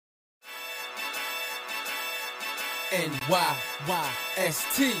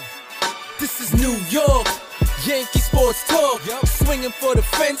NYYST. This is New York, Yankee Sports Talk. Swinging for the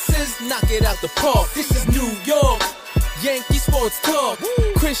fences, knock it out the park. This is New York, Yankee Sports Talk.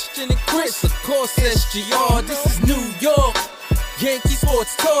 Christian and Chris, of course SGR. This is New York, Yankee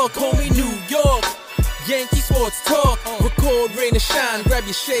Sports Talk. Homie, New York, Yankee Sports Talk. Record, rain, and shine. Grab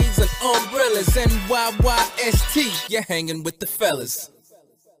your shades and umbrellas. NYYST, you're hanging with the fellas.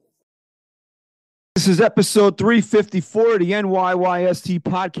 This is episode 354 of the NYYST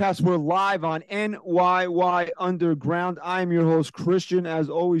podcast. We're live on NYY Underground. I am your host, Christian, as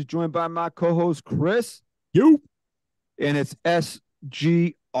always, joined by my co-host, Chris. You. And it's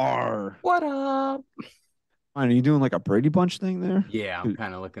SGR. What up? Are you doing like a Brady Bunch thing there? Yeah, I'm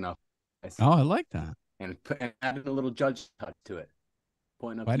kind of looking up. Oh, I like that. And added a little judge touch to it.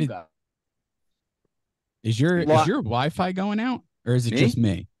 Pointing up Why you did- guys. Is your Wi-Fi going out, or is it Me? just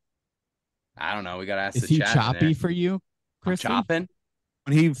me? I don't know. We got to ask Is the he chat in choppy there. for you, I'm Chris? chopping?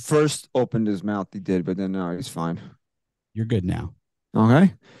 When he first opened his mouth, he did, but then now he's fine. You're good now.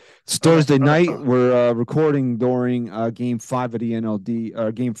 Okay. It's Thursday night. We're recording during Game 5 of the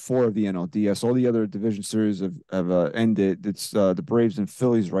NLD, Game 4 of the NLDS. All the other division series have ended. It's the Braves and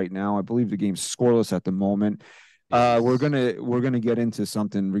Phillies right now. I believe the game's scoreless at the moment. We're gonna get into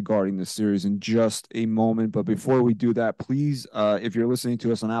something regarding the series in just a moment. But before we do that, please, if you're listening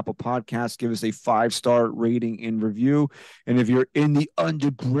to us on Apple Podcasts, give us a 5-star rating and review. And if you're in the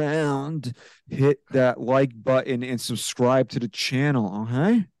underground, hit that like button and subscribe to the channel.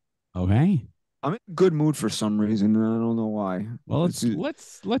 Okay. Okay. I'm in a good mood for some reason. I don't know why. Well,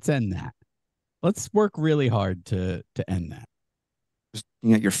 let's end that. Let's work really hard to end that. Just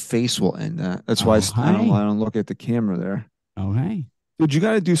looking at your face will end that. That's why I don't look at the camera there. Okay. Dude, you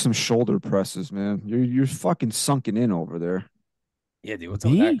got to do some shoulder presses, man. You're fucking sunken in over there. Yeah, dude. What's up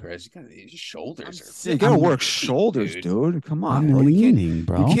with Me? that, Chris? You got your shoulders. You gotta work big, shoulders, dude. Come on, I'm bro. leaning,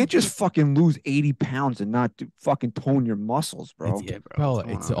 bro. You can't just fucking lose 80 pounds and not fucking tone your muscles, bro. Yeah, Bro, what's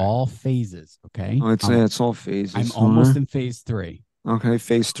going it's on, all phases. Okay. Oh, it's all phases. I'm almost in phase 3. Okay,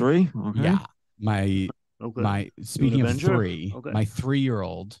 phase 3. Okay. Yeah. My speaking of Avenger? 3, Okay. my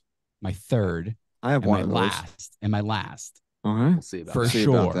 3-year-old, my third, I have and one my of those. last, and my last. Okay. We'll see about For that. See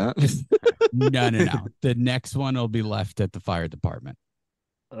about sure. that. No. The next one will be left at the fire department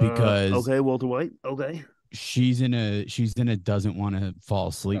because okay, Walter White. Okay. she's in a doesn't want to fall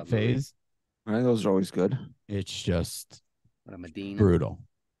asleep Probably. phase. All right, those are always good. It's just What a Medina. brutal.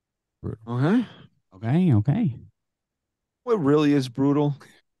 Okay. Okay. What really is brutal?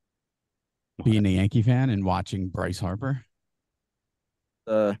 Being a Yankee fan and watching Bryce Harper.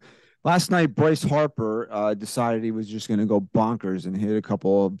 Last night, Bryce Harper decided he was just going to go bonkers and hit a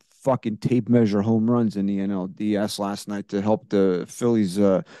couple of fucking tape measure home runs in the NLDS last night to help the Phillies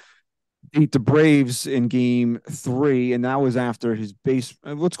beat the Braves in Game 3, and that was after his base.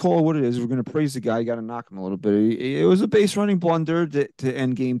 Let's call it what it is. We're going to praise the guy. You got to knock him a little bit. It was a base running blunder to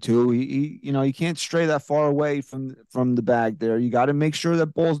end Game 2. You can't stray that far away from the bag there. You got to make sure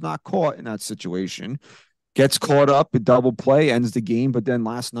that ball's not caught in that situation. Gets caught up, a double play, ends the game. But then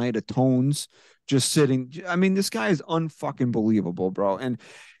last night, atones, just sitting. I mean, this guy is unfucking believable, bro. And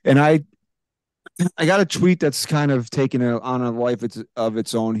I got a tweet that's kind of taken on a life of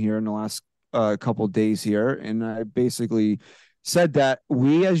its own here in the last couple of days here. And I basically said that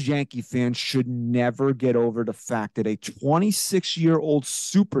we as Yankee fans should never get over the fact that a 26-year-old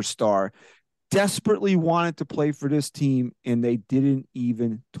superstar desperately wanted to play for this team, and they didn't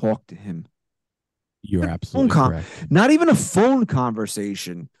even talk to him. You're absolutely correct. Not even a phone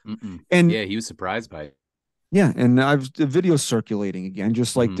conversation. Mm-mm. And Yeah, he was surprised by it. yeah, and the video circulating again,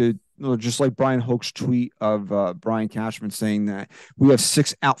 just like just like Brian Hoke's tweet of Brian Cashman saying that we have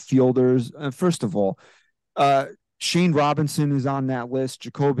 6 outfielders. First of all, Shane Robinson is on that list.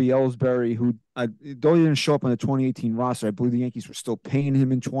 Jacoby Ellsbury, who though he didn't show up on the 2018 roster, I believe the Yankees were still paying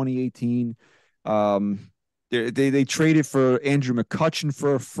him in 2018. They traded for Andrew McCutchen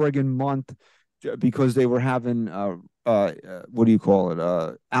for a friggin' month because they were having what do you call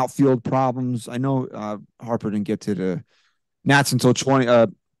it? Outfield problems. I know Harper didn't get to the Nats until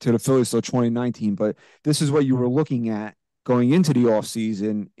to the Phillies until 2019, but this is what you were looking at going into the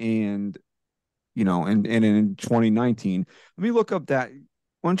offseason and in 2019. Let me look up that.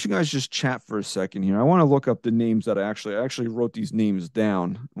 Why don't you guys just chat for a second here? I want to look up the names that I actually wrote these names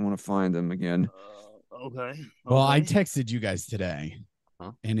down. I want to find them again. Okay. Well, I texted you guys today,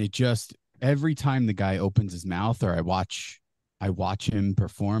 and it just every time the guy opens his mouth or I watch him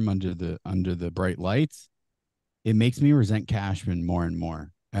perform under the bright lights, it makes me resent Cashman more and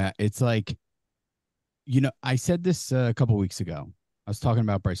more. It's like, I said this a couple weeks ago. I was talking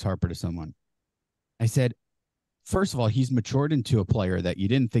about Bryce Harper to someone. I said, first of all, he's matured into a player that you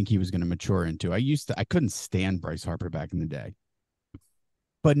didn't think he was going to mature into. I couldn't stand Bryce Harper back in the day.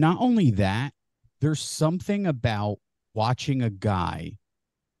 But not only that, there's something about watching a guy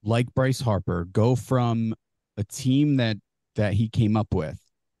like Bryce Harper go from a team that he came up with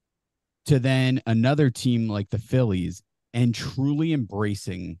to then another team like the Phillies and truly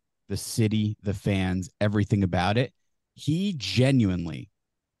embracing the city, the fans, everything about it. He genuinely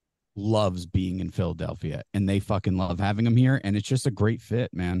loves being in Philadelphia, and they fucking love having him here, and it's just a great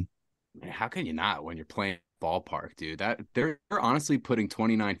fit, man. How can you not when you're playing ballpark, dude? That they're honestly putting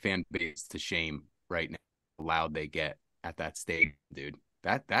 29 fan base to shame right now. How loud they get at that stadium, dude.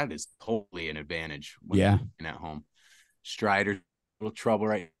 That is totally an advantage when you're at home. Strider, little trouble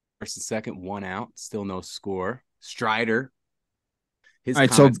right first and second, 1 out, still no score. Strider, his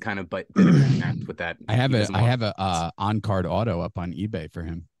comments kind of bit with that. I have a on-card auto up on eBay for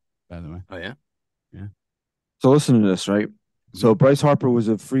him, by the way. Oh yeah, yeah. So listen to this, right? So Bryce Harper was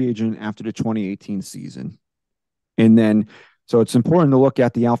a free agent after the 2018 season, and then so it's important to look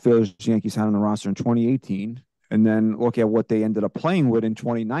at the outfielders the Yankees had on the roster in 2018, and then look at what they ended up playing with in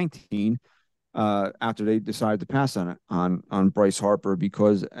 2019. After they decided to pass on Bryce Harper,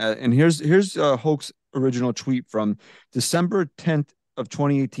 because and here's Hoke's original tweet from December 10th of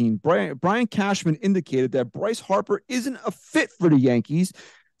 2018. Brian Cashman indicated that Bryce Harper isn't a fit for the Yankees,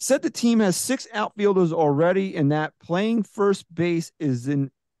 said the team has 6 outfielders already, and that playing first base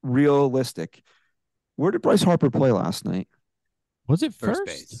isn't realistic. Where did Bryce Harper play last night? Was it first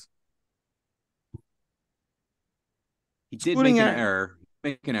base? He did make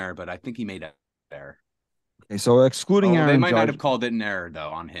an error, but I think he made an error. Okay, so excluding Aaron they might Judge, not have called it an error though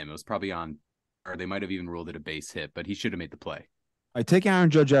on him. It was probably on, or they might have even ruled it a base hit, but he should have made the play. I take Aaron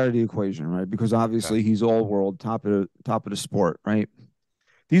Judge out of the equation, right? Because obviously he's all world, top of the sport, right?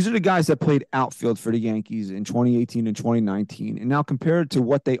 These are the guys that played outfield for the Yankees in 2018 and 2019, and now compared to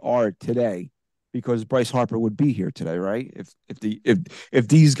what they are today, because Bryce Harper would be here today, right? If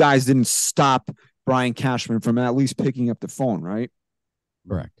these guys didn't stop Brian Cashman from at least picking up the phone, right?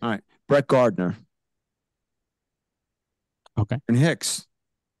 Correct. All right. Brett Gardner. Okay. And Hicks.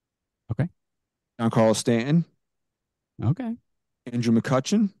 Okay. Giancarlo Stanton. Okay. Andrew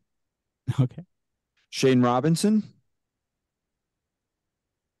McCutchen. Okay. Shane Robinson.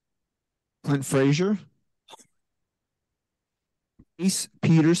 Clint Frazier. Ace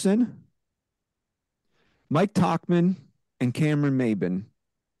Peterson. Mike Tauchman and Cameron Maybin.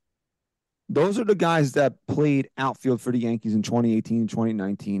 Those are the guys that played outfield for the Yankees in 2018 and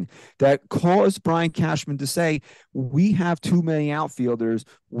 2019 that caused Brian Cashman to say, we have too many outfielders.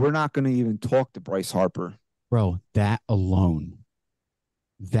 We're not going to even talk to Bryce Harper. Bro, that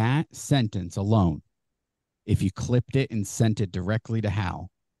sentence alone, if you clipped it and sent it directly to Hal,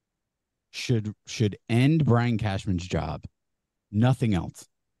 should end Brian Cashman's job. Nothing else.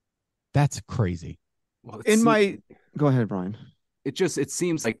 That's crazy. Well, go ahead, Brian. It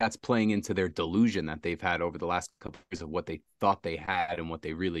seems like that's playing into their delusion that they've had over the last couple of years of what they thought they had and what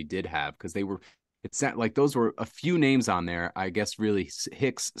they really did have. Because it's not like those were a few names on there. I guess really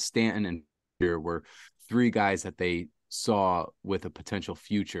Hicks, Stanton, and here were 3 guys that they saw with a potential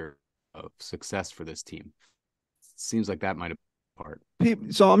future of success for this team. It seems like that might have been part.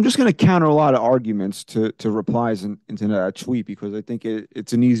 So I'm just going to counter a lot of arguments to replies into that tweet, because I think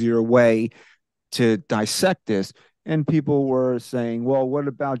it's an easier way to dissect this. And people were saying, well, what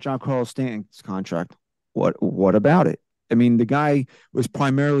about Giancarlo Stanton's contract? What about it? I mean, the guy was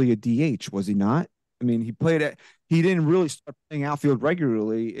primarily a DH, was he not? I mean, he didn't really start playing outfield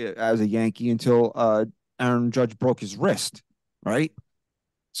regularly as a Yankee until Aaron Judge broke his wrist, right?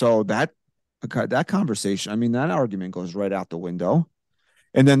 So that conversation, I mean, that argument goes right out the window.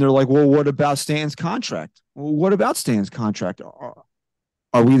 And then they're like, well, what about Stanton's contract? Well, what about Stanton's contract?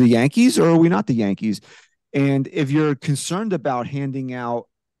 Are we the Yankees or are we not the Yankees? And if you're concerned about handing out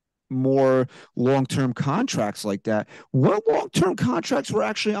more long-term contracts like that, what long-term contracts were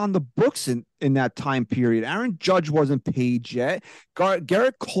actually on the books in that time period? Aaron Judge wasn't paid yet.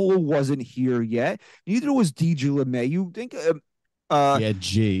 Garrett Cole wasn't here yet. Neither was DJ LeMay. You think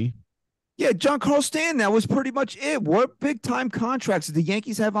Yeah, Giancarlo Stanton, that was pretty much it. What big-time contracts did the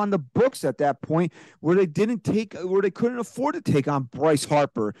Yankees have on the books at that point where they couldn't afford to take on Bryce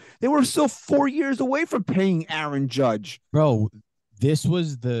Harper? They were still 4 years away from paying Aaron Judge. Bro, this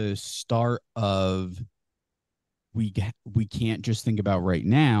was the start of we can't just think about right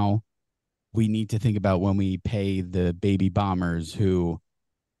now. We need to think about when we pay the baby bombers who,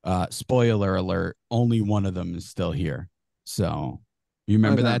 spoiler alert, only one of them is still here. So... You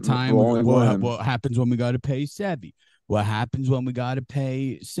remember that time? What happens when we got to pay Sevy? What happens when we got to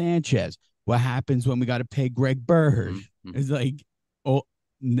pay Sanchez? What happens when we got to pay Greg Bird? Mhm. It's like, oh,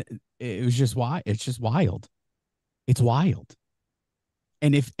 it was just why it's just wild. It's wild.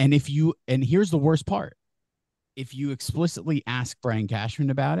 And here's the worst part. If you explicitly ask Brian Cashman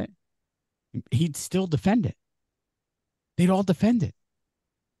about it, he'd still defend it. They'd all defend it.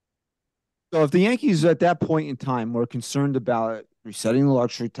 So if the Yankees at that point in time were concerned about resetting the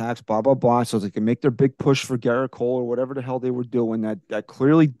luxury tax, blah, blah, blah, so they can make their big push for Garrett Cole or whatever the hell they were doing, that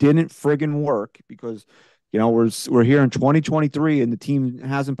clearly didn't friggin' work because, we're here in 2023 and the team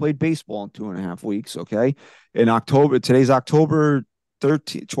hasn't played baseball in 2.5 weeks, okay? In October, today's October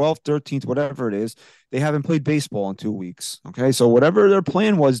 13th, 12th, 13th, whatever it is, they haven't played baseball in 2 weeks, okay? So whatever their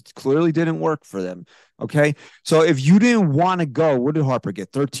plan was clearly didn't work for them, okay? So if you didn't want to go, what did Harper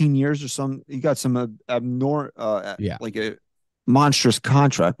get? 13 years or some? He got some like a monstrous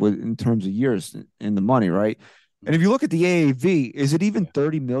contract in terms of years in the money, right? And if you look at the AAV, is it even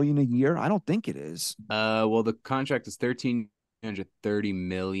 $30 million a year? I don't think it is. Well, the contract is $1,330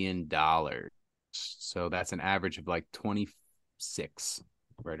 million. So that's an average of like 26,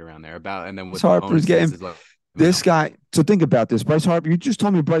 right around there. And then with Harper's getting this guy. So think about this. Bryce Harper, you just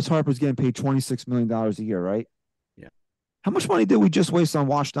told me Bryce Harper's getting paid $26 million a year, right? Yeah. How much money did we just waste on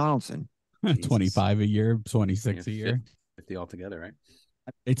Wash Donaldson? 25 a year, 26 a year. 50 altogether, right?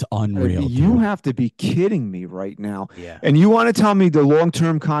 It's unreal. You have to be kidding me right now. Yeah. And you want to tell me the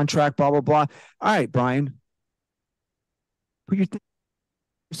long-term contract, blah, blah, blah. All right, Brian. Put your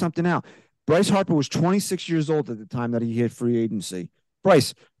something out. Bryce Harper was 26 years old at the time that he hit free agency.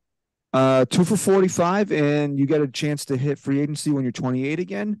 Bryce, 2 for 45, and you get a chance to hit free agency when you're 28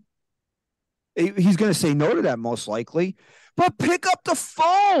 again. He's going to say no to that most likely. But pick up the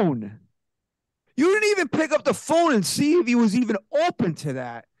phone. You didn't even pick up the phone and see if he was even open to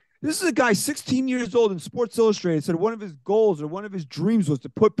that. This is a guy 16 years old in Sports Illustrated said one of his goals or one of his dreams was to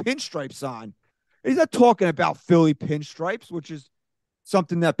put pinstripes on. He's not talking about Philly pinstripes, which is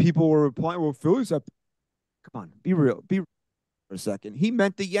something that people were replying. Well, Phillies have. Come on, be real. Be real for a second. He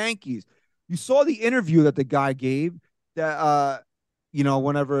meant the Yankees. You saw the interview that the guy gave that,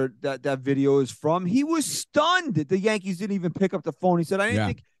 whenever that video is from, he was stunned that the Yankees didn't even pick up the phone. He said,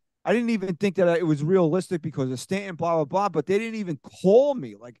 I didn't even think that it was realistic because of Stanton, blah, blah, blah, but they didn't even call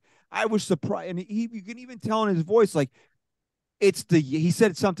me. Like, I was surprised. And you can even tell in his voice, like, he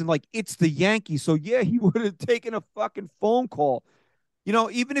said something like, it's the Yankees. So, yeah, he would have taken a fucking phone call.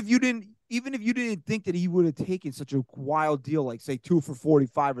 Even if you didn't think that he would have taken such a wild deal, like, say, 2 for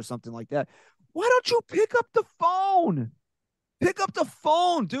 45 or something like that, why don't you pick up the phone? Pick up the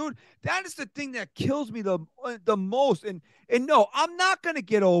phone, dude. That is the thing that kills me the most. And no, I'm not going to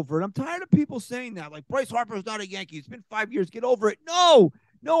get over it. I'm tired of people saying that. Like, Bryce Harper is not a Yankee. It's been 5 years. Get over it. No,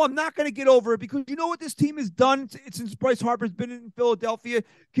 I'm not going to get over it because you know what this team has done since Bryce Harper's been in Philadelphia?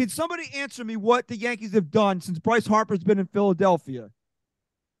 Can somebody answer me what the Yankees have done since Bryce Harper's been in Philadelphia?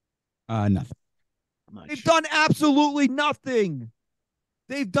 Nothing. They've done absolutely nothing.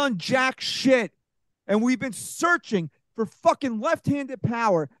 They've done jack shit. And we've been searching for fucking left-handed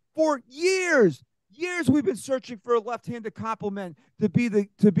power for years. We've been searching for a left-handed complement to be the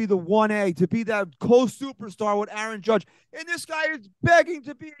 1A, to be that co-superstar with Aaron Judge. And this guy is begging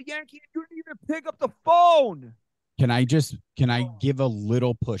to be a Yankee. You didn't even pick up the phone. Can I give a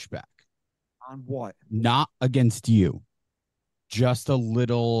little pushback? On what? Not against you. Just a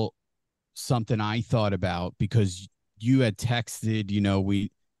little something I thought about because you had texted,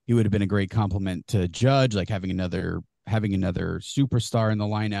 he would have been a great compliment to Judge, like having another superstar in the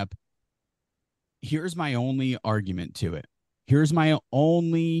lineup. Here's my only argument to it. Here's my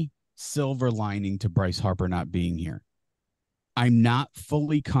only silver lining to Bryce Harper not being here. I'm not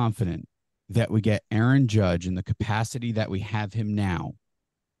fully confident that we get Aaron Judge in the capacity that we have him now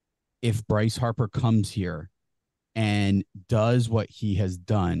if Bryce Harper comes here and does what he has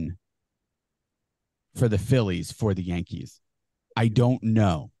done for the Phillies, for the Yankees. I don't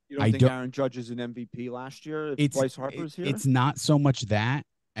know. You don't think Aaron Judge is an MVP last year if Bryce Harper's here? It's not so much that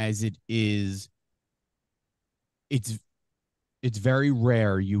as it is. It's very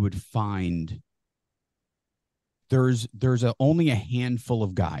rare you would find there's only a handful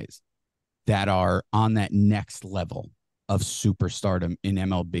of guys that are on that next level of superstardom in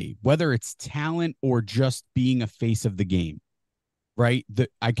MLB, whether it's talent or just being a face of the game, right?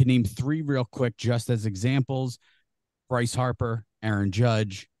 I can name 3 real quick just as examples. Bryce Harper, Aaron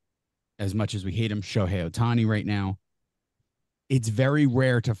Judge, as much as we hate him, Shohei Ohtani right now. It's very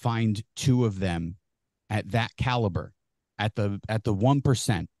rare to find 2 of them at that caliber, at the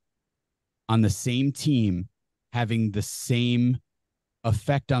 1% on the same team, having the same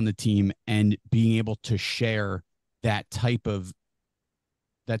effect on the team and being able to share that type of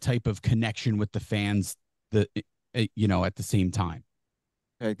type of connection with the fans at the same time.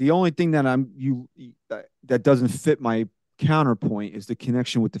 Okay. The only thing that that doesn't fit my counterpoint is the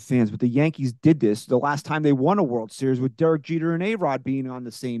connection with the fans. But the Yankees did this the last time they won a World Series with Derek Jeter and A-Rod being on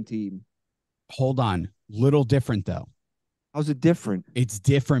the same team. Hold on. Little different, though. How's it different? It's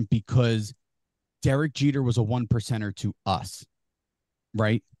different because Derek Jeter was a 1%er to us,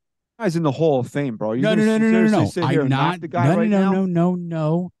 right? Guy's in the Hall of Fame, bro. No. I'm not.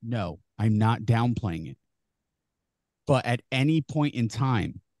 No. I'm not downplaying it. But at any point in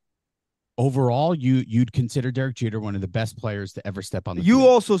time, overall, you'd consider Derek Jeter one of the best players to ever step on the field. You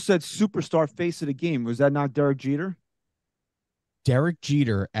also said superstar face of the game. Was that not Derek Jeter? Derek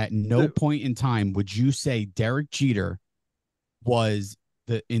Jeter, at no point in time would you say Derek Jeter was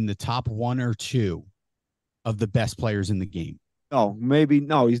in the top 1 or 2 of the best players in the game. No, maybe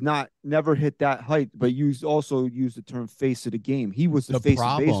no. He's not. Never hit that height. But you also used the term "face of the game." He was the face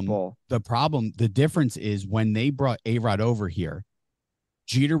of baseball. The difference is when they brought A-Rod over here,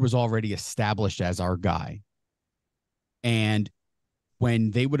 Jeter was already established as our guy, and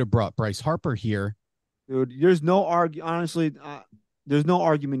when they would have brought Bryce Harper here, dude, there's no honestly, there's no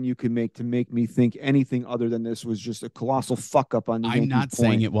argument you could make to make me think anything other than this was just a colossal fuck up on the Yankees' I'm not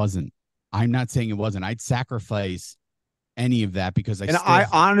saying it wasn't. I'd sacrifice any of that because I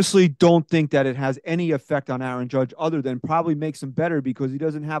honestly don't think that it has any effect on Aaron Judge other than probably makes him better because he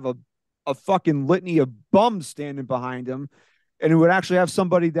doesn't have a fucking litany of bums standing behind him, and it would actually have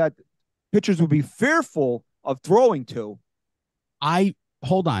somebody that pitchers would be fearful of throwing to.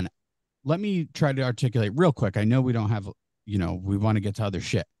 Hold on. Let me try to articulate real quick. I know we don't have, we want to get to other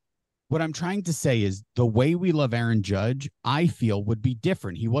shit. What I'm trying to say is the way we love Aaron Judge, I feel would be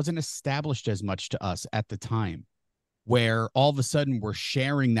different. He wasn't established as much to us at the time, where all of a sudden we're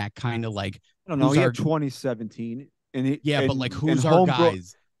sharing that kind of like, I don't know, he had 2017. But like, who's our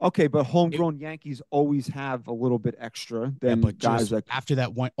guys? Okay, but homegrown Yankees always have a little bit extra than guys like after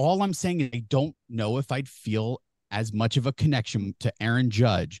that one. All I'm saying is I don't know if I'd feel as much of a connection to Aaron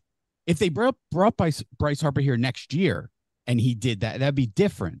Judge if they brought Bryce Harper here next year and he did that. That'd be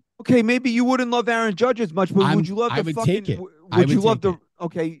different. Okay, maybe you wouldn't love Aaron Judge as much, but would you love the fucking? Take it. Would you love the?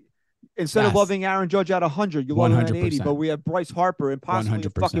 Okay, instead of loving Aaron Judge at 100, you love him at 80. But we have Bryce Harper and possibly 100%.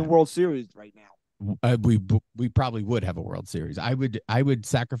 A fucking World Series right now. We probably would have a World Series. I would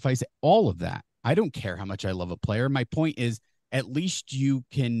sacrifice all of that. I don't care how much I love a player. My point is, at least you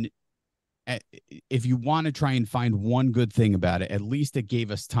can, if you want to try and find one good thing about it, at least it gave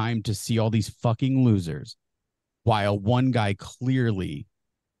us time to see all these fucking losers, while one guy clearly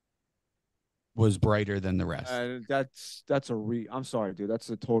was brighter than the rest. I'm sorry, dude. That's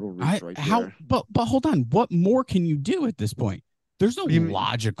a total reach right there. But hold on. What more can you do at this point? There's no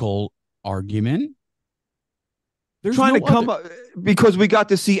logical argument. There's trying to come up because we got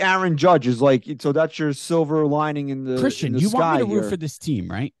to see Aaron Judge is like, so that's your silver lining in the Christian. You want me to root for this team,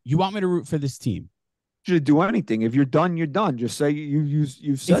 right? You want me to root for this team? You should do anything. If you're done, you're done. Just say you've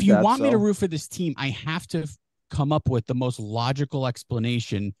said that. If you want me to root for this team, I have to come up with the most logical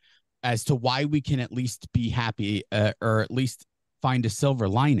explanation as to why we can at least be happy or at least find a silver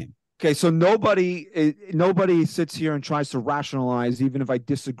lining. Okay, so nobody sits here and tries to rationalize, even if I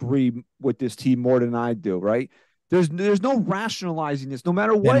disagree with this team more than I do, right? There's no rationalizing this, no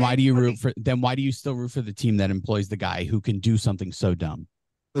matter what. Then why do you still root for the team that employs the guy who can do something so dumb?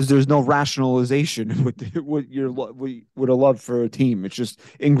 Because there's no rationalization with a love for a team. It's just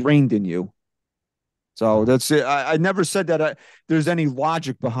ingrained in you. So that's it. I never said that there's any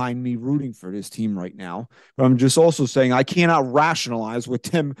logic behind me rooting for this team right now. But I'm just also saying I cannot rationalize with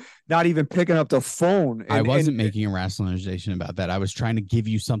them not even picking up the phone. I wasn't making a rationalization about that. I was trying to give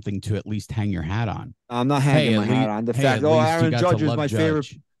you something to at least hang your hat on. I'm not hanging my hat on the fact. Aaron Judge is my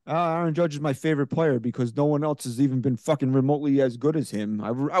favorite. Aaron Judge is my favorite player because no one else has even been fucking remotely as good as him.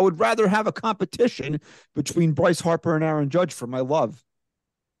 I would rather have a competition between Bryce Harper and Aaron Judge for my love.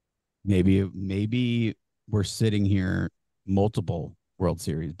 Maybe we're sitting here multiple World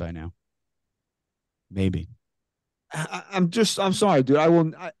Series by now. Maybe. I'm sorry,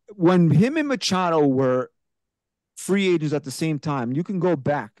 dude. When him and Machado were free agents at the same time, you can go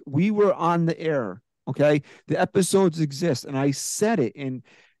back. We were on the air. Okay. The episodes exist. And I said it. And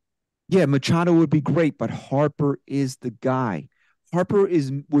yeah, Machado would be great, but Harper is the guy. Harper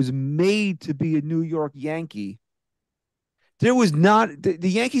was made to be a New York Yankee. There was not the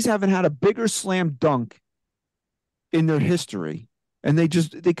Yankees haven't had a bigger slam dunk in their history, and they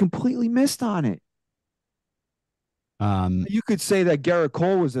completely missed on it. You could say that Garrett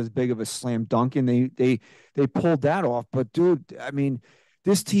Cole was as big of a slam dunk, and they pulled that off. But dude, I mean,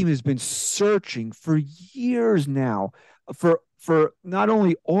 this team has been searching for years now for for not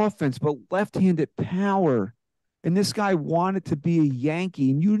only offense but left-handed power. And this guy wanted to be a Yankee,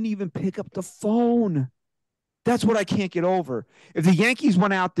 and you didn't even pick up the phone. That's what I can't get over. If the Yankees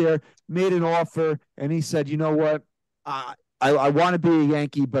went out there, made an offer, and he said, you know what, I want to be a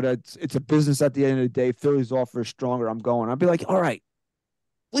Yankee, but it's a business at the end of the day. Philly's offer is stronger. I'm going. I'd be like, all right.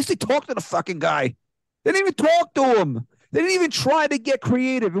 At least they talked to the fucking guy. They didn't even talk to him. They didn't even try to get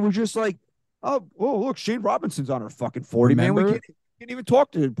creative. It was just like, oh, look, Shane Robinson's on our fucking 40, Remember, man. We can't even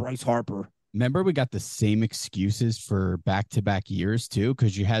talk to Bryce Harper. Remember, we got the same excuses for back-to-back years, too,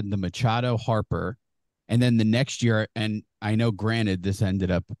 because you had the Machado Harper, and then the next year, and I know, granted, this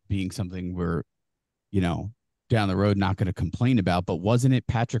ended up being something we're, down the road not going to complain about, but wasn't it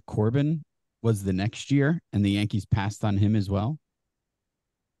Patrick Corbin was the next year, and the Yankees passed on him as well?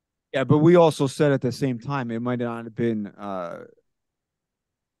 Yeah, but we also said at the same time it might not have been. It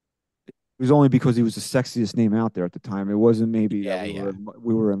was only because he was the sexiest name out there at the time. It wasn't maybe that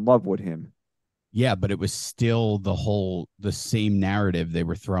we were in love with him. Yeah, but it was still the same narrative they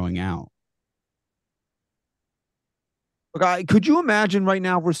were throwing out. Look, could you imagine right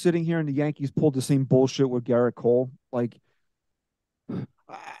now we're sitting here and the Yankees pulled the same bullshit with Garrett Cole? Like,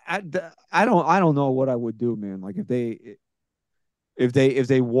 I don't know what I would do, man. Like if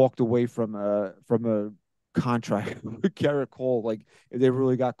they walked away from a contract with Garrett Cole, like if they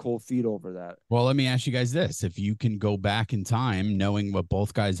really got cold feet over that. Well, let me ask you guys this. If you can go back in time knowing what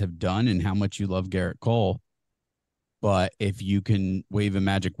both guys have done and how much you love Garrett Cole, but if you can wave a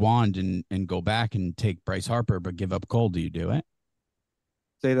magic wand and go back and take Bryce Harper but give up Cole, do you do it?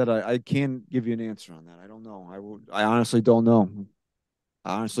 Say that I can't give you an answer on that. I don't know. I honestly don't know.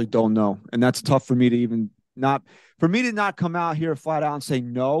 And that's tough for me to even not come out here flat out and say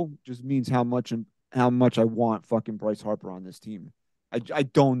no just means how much I want fucking Bryce Harper on this team. I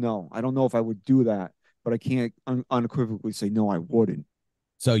don't know. I don't know if I would do that, but I can't unequivocally say no, I wouldn't.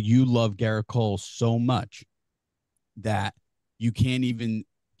 So you love Garrett Cole so much that you can't even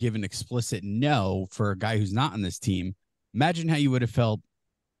give an explicit no for a guy who's not on this team. Imagine how you would have felt,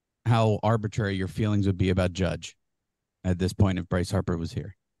 how arbitrary your feelings would be about Judge at this point if Bryce Harper was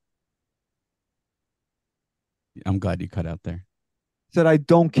here. I'm glad you cut out there. Said I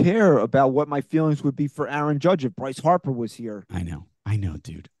don't care about what my feelings would be for Aaron Judge if Bryce Harper was here. I know,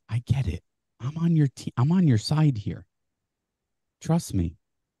 dude. I get it. I'm on your team. I'm on your side here. Trust me.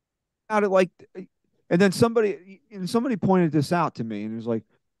 And then somebody pointed this out to me and it was like,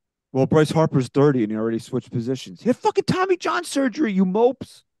 well, Bryce Harper's 30 and he already switched positions. He had fucking Tommy John surgery, you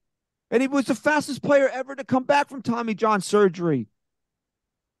mopes. And he was the fastest player ever to come back from Tommy John surgery.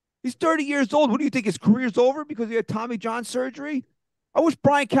 He's 30 years old. What do you think? His career's over because he had Tommy John surgery? I wish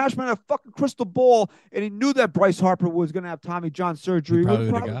Brian Cashman had a fucking crystal ball and he knew that Bryce Harper was going to have Tommy John surgery. He probably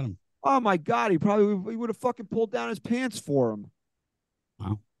would have got him. Oh, my God. He would have fucking pulled down his pants for him.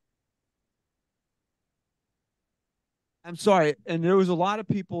 Wow. I'm sorry. And there was a lot of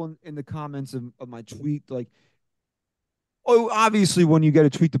people in the comments of my tweet, like, oh, obviously when you get a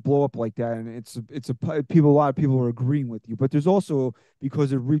tweet to blow up like that, and a lot of people are agreeing with you, but there's also,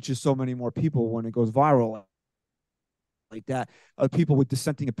 because it reaches so many more people when it goes viral like that, people with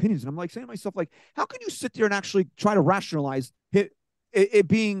dissenting opinions. And I'm like saying to myself, like, how can you sit there and actually try to rationalize it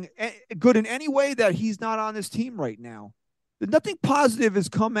being good in any way that he's not on this team right now? Nothing positive has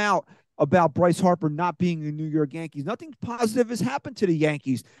come out about Bryce Harper not being the New York Yankees. Nothing positive has happened to the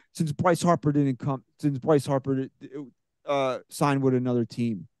Yankees since Bryce Harper signed with another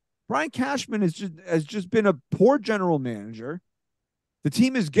team. Brian Cashman has just been a poor general manager. The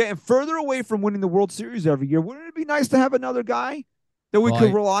team is getting further away from winning the World Series every year. Wouldn't it be nice to have another guy that we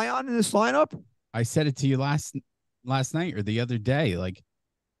could rely on in this lineup? I said it to you last night or the other day. Like,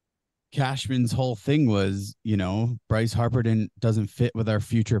 Cashman's whole thing was, Bryce Harper doesn't fit with our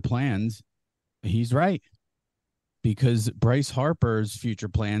future plans. He's right. Because Bryce Harper's future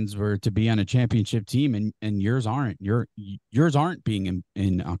plans were to be on a championship team, and yours aren't. Yours aren't being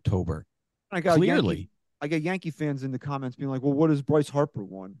in October. Clearly. I got Yankee fans in the comments being like, well, what does Bryce Harper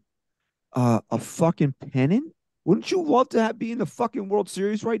want? A fucking pennant? Wouldn't you love to be in the fucking World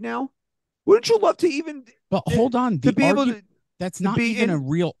Series right now? Wouldn't you love to even... But hold on. That's not even a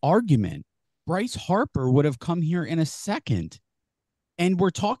real argument. Bryce Harper would have come here in a second. And we're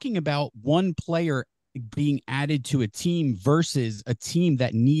talking about one player being added to a team versus a team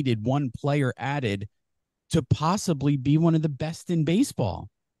that needed one player added to possibly be one of the best in baseball.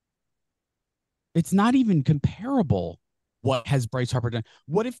 It's not even comparable. What has Bryce Harper done?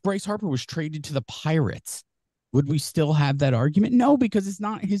 What if Bryce Harper was traded to the Pirates? Would we still have that argument? No, because it's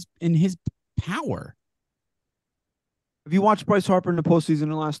not in his power. Have you watched Bryce Harper in the postseason in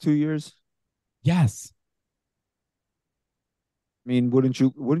the last 2 years? Yes. mean, wouldn't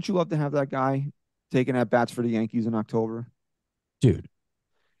you love to have that guy taking at bats for the Yankees in October? Dude.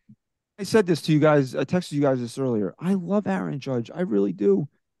 I said this to you guys. I texted you guys this earlier. I love Aaron Judge. I really do.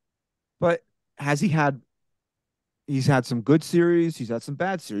 But has he had he's had some good series, he's had some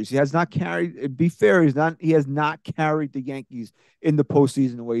bad series. He has not carried, be fair, he has not carried the Yankees in the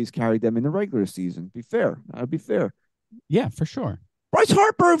postseason the way he's carried them in the regular season. Be fair. I'd be fair. Yeah, for sure. Bryce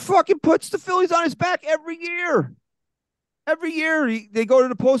Harper fucking puts the Phillies on his back every year. Every year they go to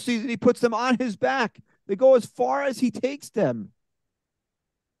the postseason, he puts them on his back. They go as far as he takes them.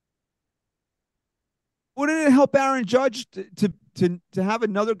 Wouldn't it help Aaron Judge to have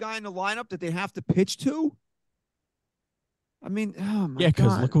another guy in the lineup that they have to pitch to? I mean, oh my yeah,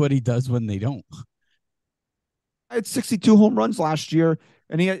 because God. look what he does when they don't. I had 62 home runs last year,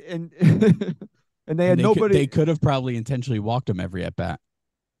 and he had, and and they had nobody. They could have probably intentionally walked him every at bat.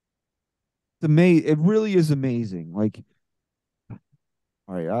 It really is amazing. Like,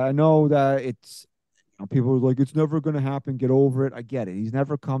 all right, I know that people are like, it's never going to happen. Get over it. I get it. He's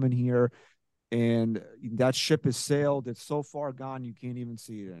never coming here. And that ship has sailed. It's so far gone, you can't even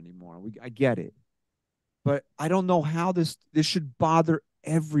see it anymore. I get it. But I don't know how this should bother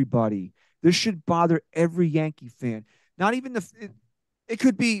everybody. This should bother every Yankee fan. Not even it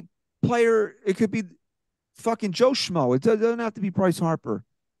could be it could be fucking Joe Schmo. It doesn't have to be Bryce Harper.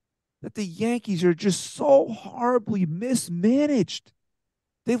 That the Yankees are just so horribly mismanaged.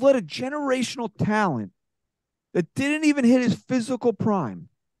 They've let a generational talent that didn't even hit his physical prime,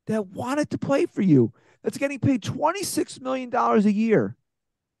 that wanted to play for you, that's getting paid $26 million a year,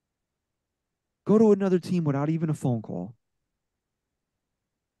 go to another team without even a phone call.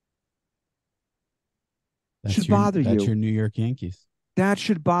 Should bother you. That's your New York Yankees. That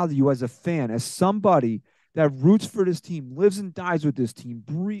should bother you as a fan, as somebody that roots for this team, lives and dies with this team,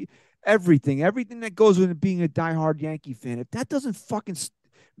 everything that goes with being a diehard Yankee fan. If that doesn't fucking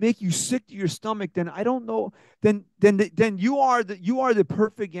make you sick to your stomach, then I don't know. Then you are the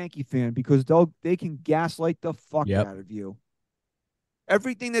perfect Yankee fan, because they can gaslight the fuck out of you.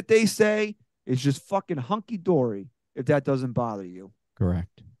 Everything that they say is just fucking hunky dory. If that doesn't bother you,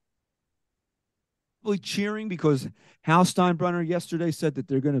 correct. Really cheering because Hal Steinbrenner yesterday said that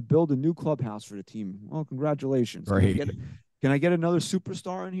they're going to build a new clubhouse for the team. Well, congratulations. Great. Can I get another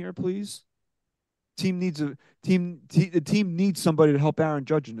superstar in here, please? The team needs somebody to help Aaron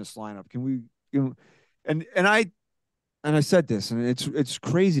Judge in this lineup. Can we, and I said this, and it's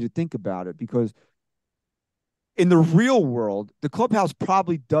crazy to think about it, because in the real world, the clubhouse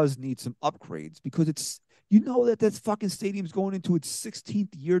probably does need some upgrades, because that fucking stadium's going into its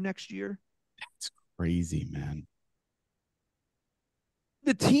 16th year next year. That's crazy, man.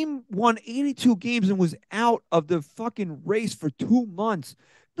 The team won 82 games and was out of the fucking race for 2 months.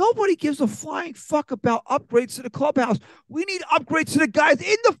 Nobody gives a flying fuck about upgrades to the clubhouse. We need upgrades to the guys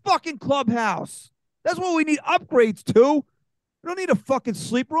in the fucking clubhouse. That's what we need upgrades to. We don't need a fucking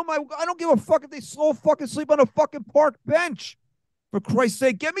sleep room. I don't give a fuck if they slow fucking sleep on a fucking park bench. For Christ's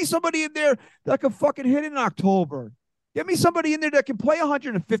sake, get me somebody in there that can fucking hit in October. Get me somebody in there that can play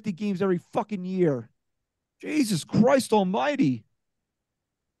 150 games every fucking year. Jesus Christ almighty.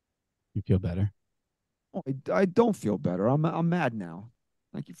 You feel better? Oh, I don't feel better. I'm mad now.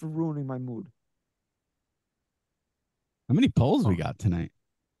 Thank you for ruining my mood. How many polls we got tonight?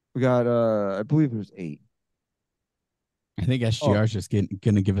 We got I believe there's 8. I think SGR's just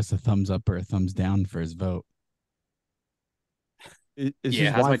gonna give us a thumbs up or a thumbs down for his vote. How's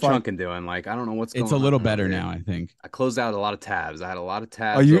my trunking doing? Like, I don't know what's going on. It's a little better now, I think. I closed out a lot of tabs. I had a lot of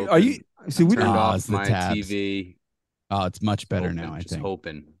tabs. Are you see, we turned off my TV. Oh, it's much better now, I just think.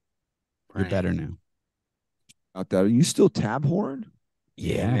 Hoping. You're better now. Out there. Are you still tab horn?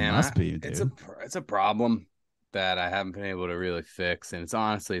 Yeah, man, must be, dude. It's a problem that I haven't been able to really fix, and it's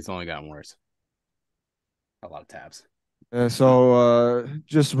only gotten worse. A lot of tabs. So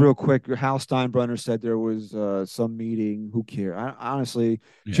just real quick, Hal Steinbrenner said there was some meeting. Who cares? Honestly,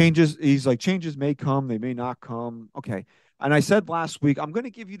 changes. He's like, changes may come, they may not come. Okay. And I said last week, I'm going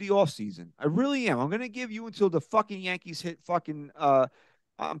to give you the offseason. I really am. I'm going to give you until the fucking Yankees hit fucking.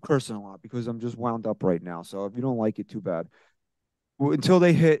 I'm cursing a lot because I'm just wound up right now. So if you don't like it, too bad. Until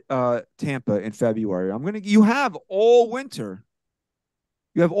they hit Tampa in February, you have all winter.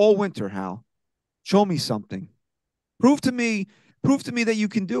 You have all winter, Hal. Show me something. Prove to me that you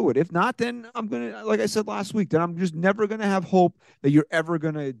can do it. If not, then I'm gonna, like I said last week, then I'm just never gonna have hope that you're ever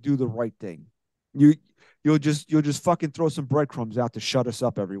gonna do the right thing. You'll just fucking throw some breadcrumbs out to shut us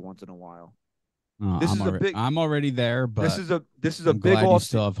up every once in a while. I'm already there, but this is a big off.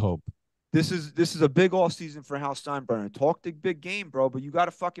 Still have hope. This is a big off season for Hal Steinbrenner. Talk the big game, bro, but you got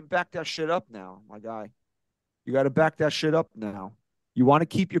to fucking back that shit up now, my guy. You got to back that shit up now. You want to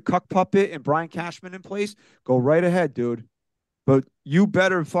keep your cuck puppet and Brian Cashman in place? Go right ahead, dude. But you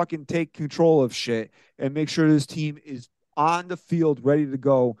better fucking take control of shit and make sure this team is on the field ready to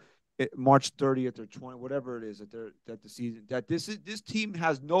go March 30th or 20, whatever it is that the season that this team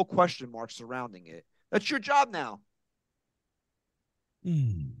has no question marks surrounding it. That's your job now.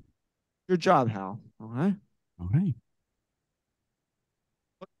 Your job, Hal. Okay. Okay.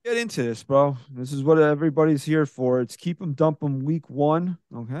 Let's get into this, bro. This is what everybody's here for. It's keep them, dump them week 1.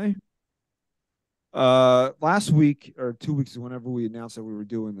 Okay. Last week or 2 weeks, whenever we announced that we were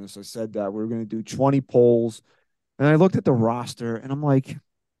doing this, I said that we were going to do 20 polls. And I looked at the roster and I'm like,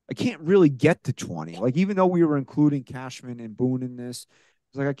 I can't really get to 20. Like, even though we were including Cashman and Boone in this,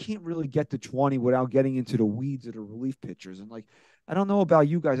 it's like I can't really get to 20 without getting into the weeds of the relief pitchers. And like, I don't know about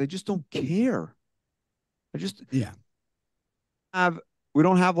you guys. I just don't care. We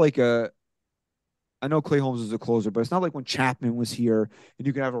don't have like I know Clay Holmes is a closer, but it's not like when Chapman was here and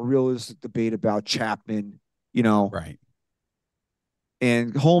you can have a realistic debate about Chapman, Right.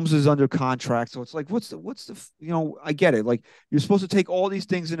 And Holmes is under contract. So it's like, what's the, I get it. Like, you're supposed to take all these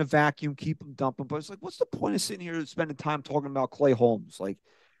things in a vacuum, keep them, dump them. But it's like, what's the point of sitting here spending time talking about Clay Holmes? Like,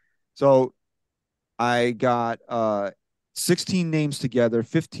 so I got 16 names together,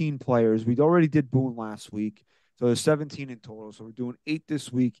 15 players. We already did Boone last week. So there's 17 in total. So we're doing 8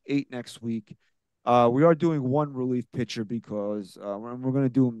 this week, 8 next week. We are doing one relief pitcher because we're going to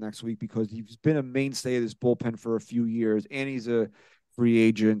do him next week because he's been a mainstay of this bullpen for a few years, and he's a free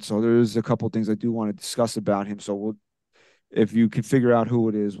agent. So there's a couple of things I do want to discuss about him. So if you can figure out who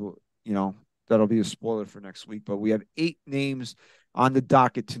it is, that'll be a spoiler for next week. But we have 8 names on the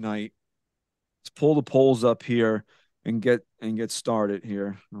docket tonight. Let's pull the polls up here and get started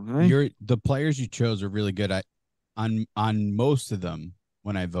here. Okay. The players you chose are really good. On most of them.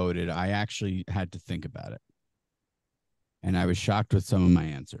 When I voted, I actually had to think about it. And I was shocked with some of my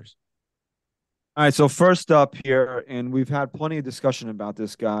answers. All right, so first up here, and we've had plenty of discussion about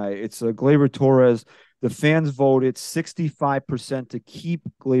this guy. It's Gleyber Torres. The fans voted 65% to keep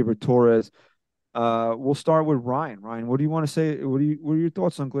Gleyber Torres. We'll start with Ryan. Ryan, what do you want to say? What are your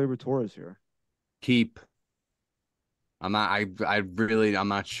thoughts on Gleyber Torres here? Keep. I'm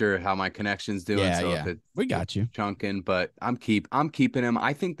not sure how my connection's doing. Yeah. We got you. Chunking, but I'm keeping him.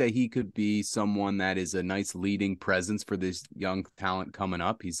 I think that he could be someone that is a nice leading presence for this young talent coming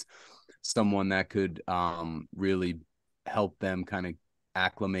up. He's someone that could really help them kind of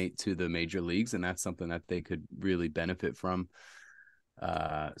acclimate to the major leagues, and that's something that they could really benefit from.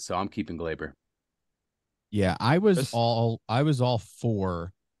 So I'm keeping Gleyber. Yeah, I was all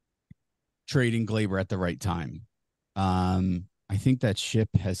for trading Gleyber at the right time. I think that ship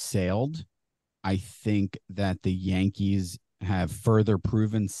has sailed. I think that the Yankees have further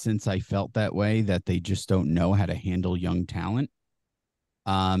proven since I felt that way that they just don't know how to handle young talent.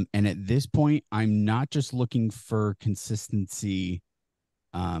 And at this point, I'm not just looking for consistency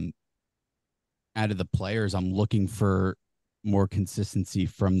out of the players. I'm looking for more consistency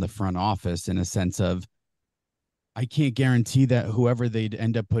from the front office in a sense of I can't guarantee that whoever they'd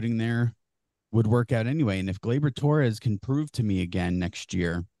end up putting there would work out anyway. And if Gleyber Torres can prove to me again next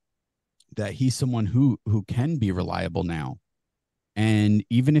year that he's someone who can be reliable now, and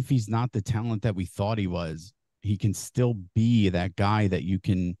even if he's not the talent that we thought he was, he can still be that guy that you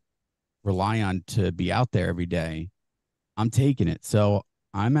can rely on to be out there every day, I'm taking it. So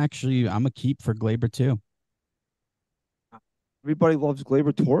I'm a keep for Gleyber too. Everybody loves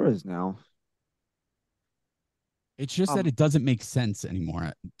Gleyber Torres now. It's just that it doesn't make sense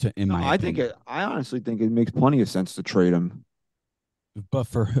anymore. I honestly think it makes plenty of sense to trade him. But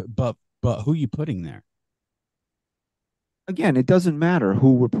who you putting there? Again, it doesn't matter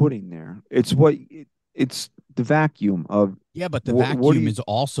who we're putting there. It's the vacuum of. Yeah, but the vacuum is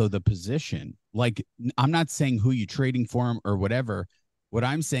also the position. Like, I'm not saying who you trading for him or whatever. What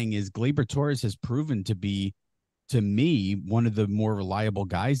I'm saying is Gleyber Torres has proven to be, to me, one of the more reliable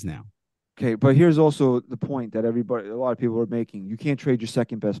guys now. Okay, but here's also the point that a lot of people are making. You can't trade your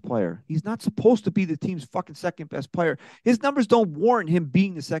second best player. He's not supposed to be the team's fucking second best player. His numbers don't warrant him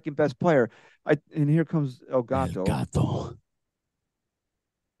being the second best player. And here comes El Gato.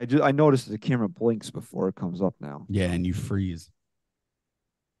 I noticed the camera blinks before it comes up now. Yeah, and you freeze.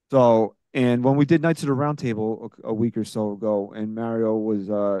 So, and when we did Knights of the Round Table a week or so ago, and Mario was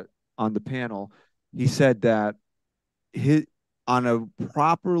on the panel, he said that on a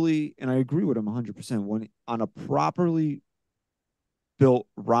properly, and I agree with him 100%, on a properly built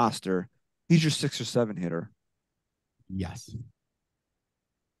roster, he's your 6 or 7 hitter. Yes.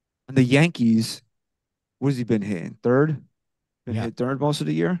 And the Yankees, what has he been hitting? Third? Hit third most of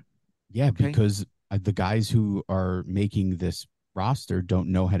the year? Yeah, okay. Because the guys who are making this roster don't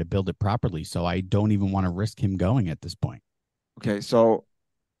know how to build it properly. So I don't even want to risk him going at this point. Okay, so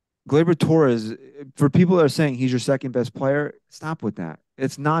Gleyber Torres, for people that are saying he's your second best player, stop with that.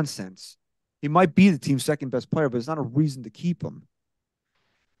 It's nonsense. He might be the team's second best player, but it's not a reason to keep him.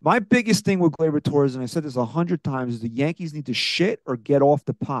 My biggest thing with Gleyber Torres, and I said this 100 times, is the Yankees need to shit or get off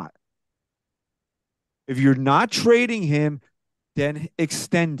the pot. If you're not trading him, then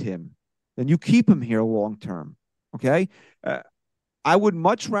extend him. Then you keep him here long term. Okay? I would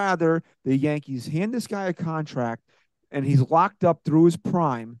much rather the Yankees hand this guy a contract and he's locked up through his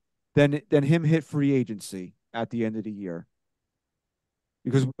prime than him hit free agency at the end of the year.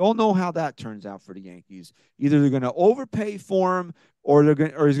 Because we all know how that turns out for the Yankees. Either they're going to overpay for him or he's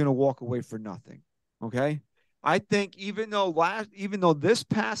going to walk away for nothing. Okay? I think even though this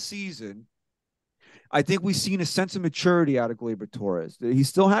past season, I think we've seen a sense of maturity out of Gleyber Torres. He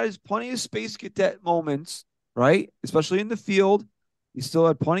still had plenty of space cadet moments, right? Especially in the field. He still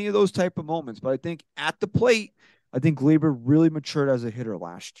had plenty of those type of moments. But I think at the plate, I think Gleyber really matured as a hitter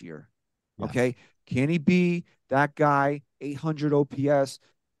last year. Yes. Okay? Can he be that guy, 800 OPS?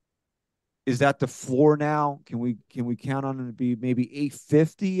 Is that the floor now? Can we count on him to be maybe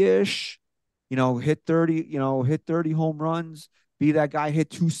 850-ish? Hit 30 home runs, be that guy, hit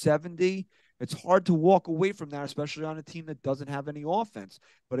 270. It's hard to walk away from that, especially on a team that doesn't have any offense.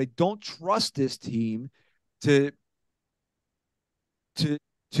 But I don't trust this team to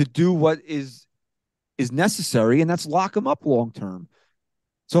do what is necessary, and that's lock him up long term.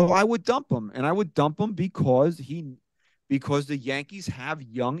 So I would dump him, and I would dump him because the Yankees have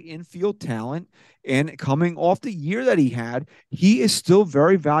young infield talent, and coming off the year that he had, he is still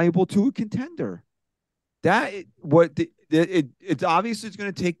very valuable to a contender. It's obviously it's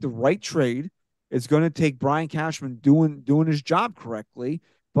going to take the right trade. It's going to take Brian Cashman doing his job correctly.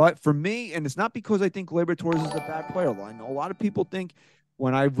 But for me, and it's not because I think Gleyber Torres is a bad player. I know a lot of people think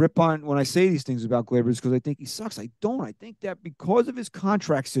when I say these things about Gleyber, it's because I think he sucks. I don't. I think that because of his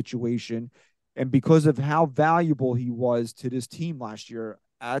contract situation and because of how valuable he was to this team last year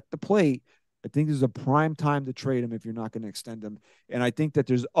at the plate, I think this is a prime time to trade him if you're not going to extend him. And I think that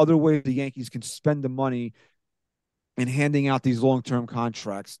there's other ways the Yankees can spend the money in handing out these long-term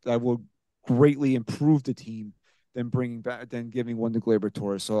contracts that will greatly improve the team than giving one to Gleyber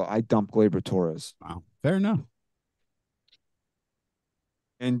Torres. So I dump Gleyber Torres. Wow. Fair enough.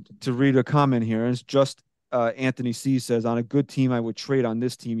 And to read a comment here, it's just Anthony C says, on a good team, I would trade. On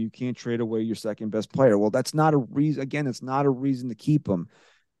this team, you can't trade away your second best player. Well, that's not a reason. Again, it's not a reason to keep him.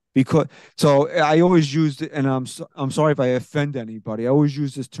 So I always used it, and I'm sorry if I offend anybody. I always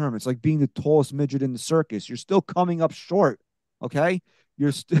use this term. It's like being the tallest midget in the circus. You're still coming up short. Okay,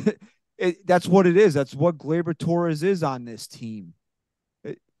 that's what it is. That's what Gleyber Torres is on this team.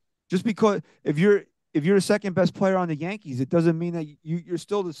 Just because if you're the second best player on the Yankees, it doesn't mean that you're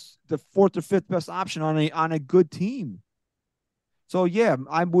still the fourth or fifth best option on a good team. So yeah,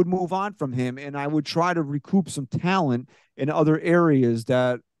 I would move on from him, and I would try to recoup some talent in other areas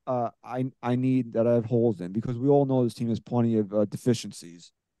that I need, that I have holes in, because we all know this team has plenty of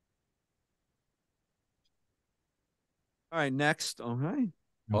deficiencies. All right, next. All right.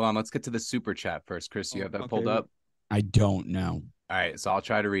 Hold on, let's get to the super chat first. Chris, you have that pulled up? I don't know. All right, so I'll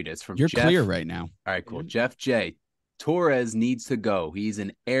try to read it. It's from You're Jeff. clear right now. All right, cool. Jeff J. Torres needs to go. He's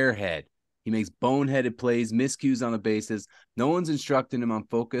an airhead. He makes boneheaded plays, miscues on the bases. No one's instructing him on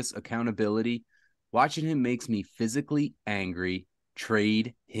focus, accountability. Watching him makes me physically angry.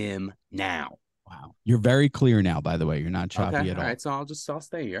 Trade him now. Wow. You're very clear now, by the way. You're not choppy at all. All right, so I'll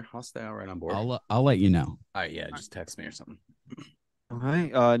stay here. I'll stay right on board. I'll let you know. All right, yeah, just text me or something. All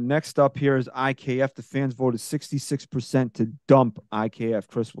right. Next up here is IKF. The fans voted 66% to dump IKF.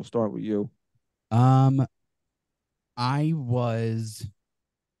 Chris, we'll start with you. I was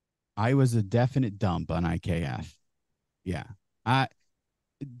a definite dump on IKF. Yeah.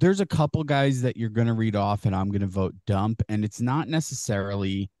 There's a couple guys that you're going to read off and I'm going to vote dump, and it's not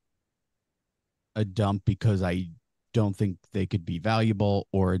necessarily a dump because I don't think they could be valuable,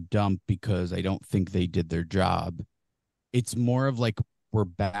 or a dump because I don't think they did their job. It's more of like we're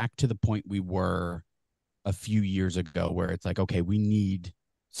back to the point we were a few years ago, where it's like, okay, we need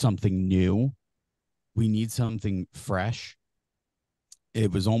something new. We need something fresh.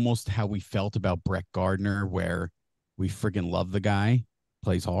 It was almost how we felt about Brett Gardner, where we friggin' love the guy,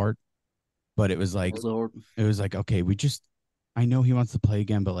 plays hard, but it was like, okay, I know he wants to play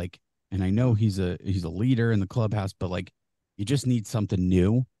again, but like, and I know he's a leader in the clubhouse, but like, you just need something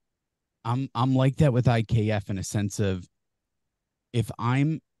new. I'm like that with IKF in a sense of, if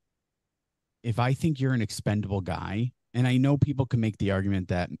I think you're an expendable guy, and I know people can make the argument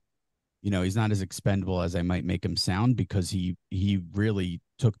that he's not as expendable as I might make him sound, because he really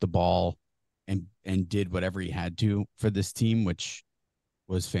took the ball and did whatever he had to for this team, which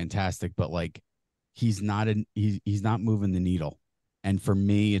was fantastic. But like, he's not moving the needle. And for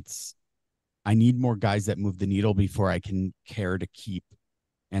me, I need more guys that move the needle before I can care to keep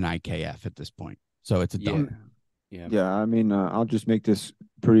an IKF at this point. So it's a dump. Yeah. I mean, I'll just make this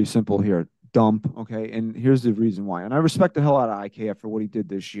pretty simple here. Dump. Okay. And here's the reason why. And I respect the hell out of IKF for what he did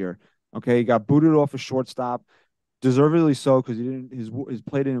this year. Okay. He got booted off a shortstop, deservedly so, because his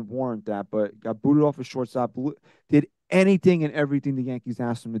play didn't warrant that, but got booted off a shortstop, did anything and everything the Yankees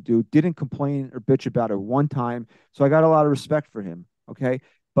asked him to do, didn't complain or bitch about it one time. So I got a lot of respect for him. Okay.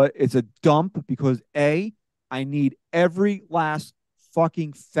 But it's a dump because I need every last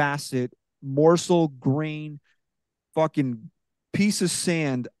fucking facet, morsel, grain, fucking piece of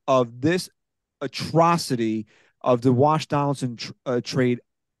sand of this atrocity of the Wash Donaldson trade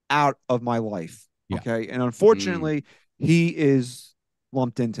out of my life. Yeah. Okay. And unfortunately, he is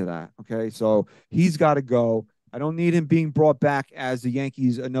lumped into that. Okay. So he's got to go. I don't need him being brought back as the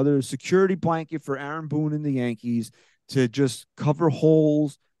Yankees, another security blanket for Aaron Boone and the Yankees to just cover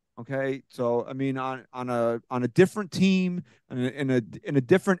holes. Okay. So, I mean, on a different team in a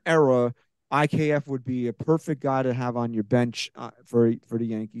different era, IKF would be a perfect guy to have on your bench for the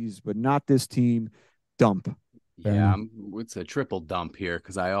Yankees, but not this team. Dump. Yeah, it's a triple dump here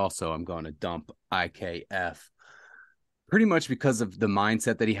because I also am going to dump IKF pretty much because of the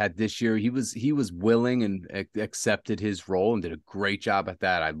mindset that he had this year. He was willing and accepted his role and did a great job at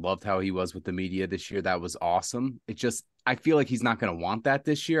that. I loved how he was with the media this year. That was awesome. I feel like he's not going to want that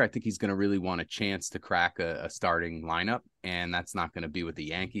this year. I think he's going to really want a chance to crack a starting lineup, and that's not going to be with the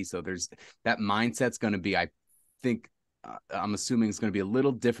Yankees. So there's that mindset's going to be, I think, I'm assuming it's going to be a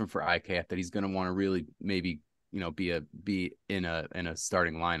little different for IKF, that he's going to want to really maybe, be in a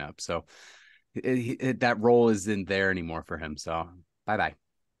starting lineup. So that role isn't there anymore for him. So bye.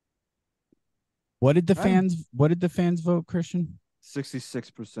 What did the fans vote, Christian?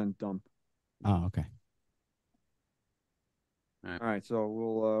 66% dump. Oh, okay. All right,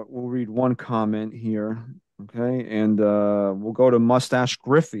 so we'll read one comment here, okay, and we'll go to Mustache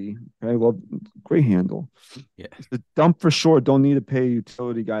Griffey. Okay, well, great handle. Yeah, it's a dump for sure. Don't need to pay a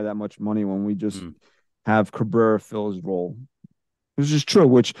utility guy that much money when we just have Cabrera fill his role. This is true,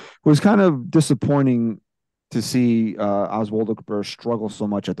 which was kind of disappointing to see Oswaldo Cabrera struggle so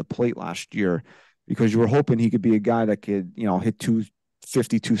much at the plate last year, because you were hoping he could be a guy that could, hit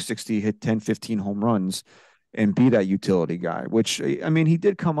 250, 260, hit 10, 15 home runs and be that utility guy, which, I mean, he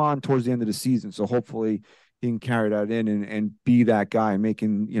did come on towards the end of the season. So hopefully he can carry that in and be that guy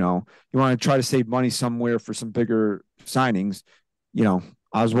making, you want to try to save money somewhere for some bigger signings,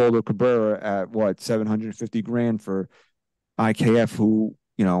 Oswaldo Cabrera at what, 750 grand for IKF, who,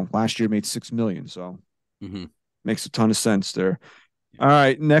 last year made $6 million. So makes a ton of sense there. All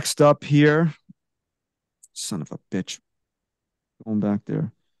right. Next up here, son of a bitch, going back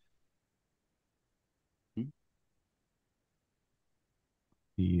there.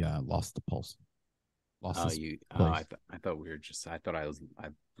 He lost the pulse. I thought we were just. I thought I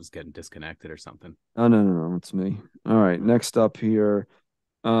was getting disconnected or something. Oh no, it's me. All right, next up here,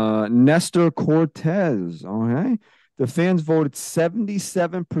 Nestor Cortez. Okay, the fans voted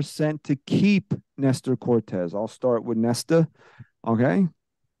 77% to keep Nestor Cortez. I'll start with Nesta. Okay,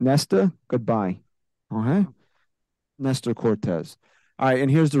 Nesta, goodbye. Okay, Nestor Cortez. All right, and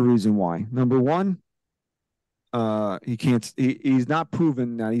here's the reason why. Number one, he's not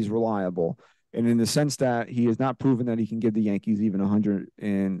proven that he's reliable. And in the sense that he has not proven that he can give the Yankees even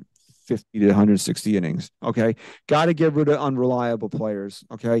 150 to 160 innings. Okay. Got to get rid of unreliable players.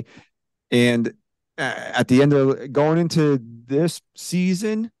 Okay. And at the end of going into this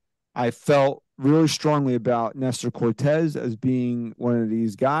season, I felt really strongly about Nestor Cortez as being one of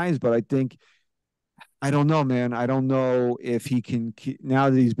these guys, but I don't know, man. I don't know if he can, now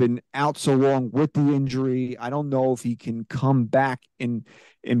that he's been out so long with the injury, I don't know if he can come back and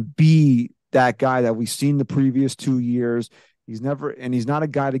be that guy that we've seen the previous 2 years. He's not a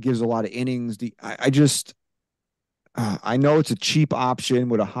guy that gives a lot of innings. I know it's a cheap option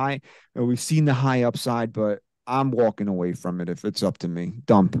with a high, we've seen the high upside, but I'm walking away from it if it's up to me.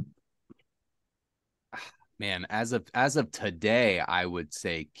 Dump. Man, as of today, I would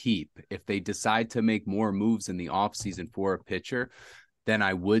say keep. If they decide to make more moves in the offseason for a pitcher, then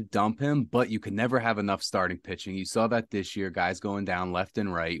I would dump him, but you can never have enough starting pitching. You saw that this year, guys going down left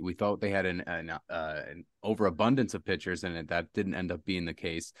and right. We thought they had an overabundance of pitchers, and that didn't end up being the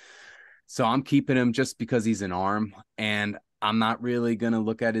case. So I'm keeping him just because he's an arm. And I'm not really gonna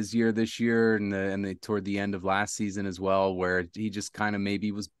look at his year this year and toward the end of last season as well, where he just kind of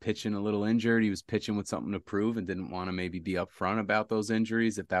maybe was pitching a little injured. He was pitching with something to prove and didn't want to maybe be upfront about those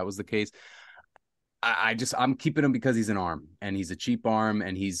injuries. If that was the case, I'm keeping him because he's an arm and he's a cheap arm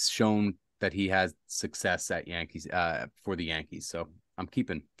and he's shown that he has success at Yankees for the Yankees. So I'm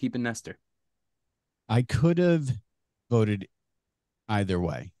keeping Nestor. I could have voted either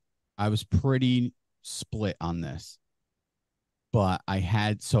way. I was pretty split on this, but I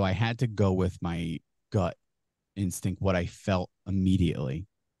had to go with my gut instinct, what I felt immediately,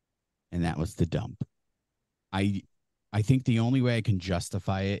 and that was the dump. I think the only way I can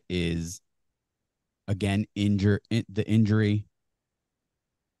justify it is, again, the injury,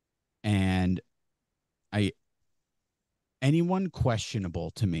 and anyone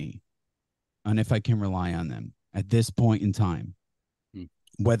questionable to me, and if I can rely on them at this point in time,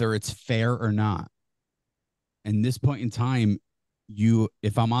 whether it's fair or not. And this point in time,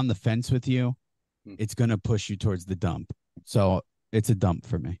 if I'm on the fence with you, it's going to push you towards the dump. So it's a dump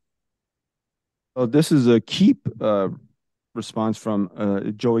for me. Oh, this is a keep response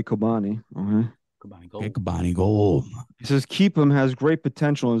from Joey Kobani. Okay. Kobani Gold. He says keep him, has great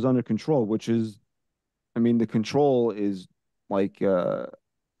potential and is under control, which is, I mean, the control is like, what's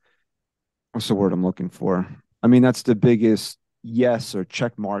the word I'm looking for? I mean, that's the biggest yes or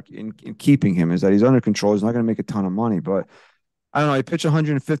check mark in keeping him, is that he's under control. He's not going to make a ton of money, but I don't know. He pitched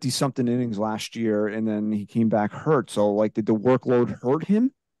 150 something innings last year, and then he came back hurt. So, like, did the workload hurt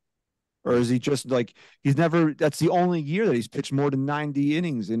him, or is he just like he's never? That's the only year that he's pitched more than 90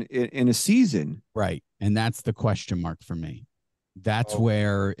 innings in a season, right? And that's the question mark for me. That's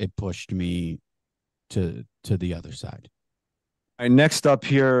where it pushed me to the other side. All right, next up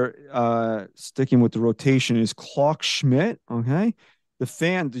here, sticking with the rotation, is Clarke Schmidt. Okay, the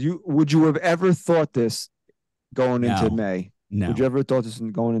fan. Would you have ever thought this going into May? No. Would you ever thought this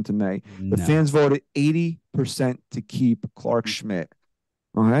going into May? No. The fans voted 80% to keep Clarke Schmidt.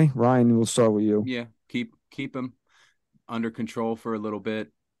 Okay, Ryan, we'll start with you. Yeah, keep him under control for a little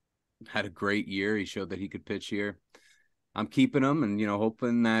bit. Had a great year. He showed that he could pitch here. I'm keeping him and,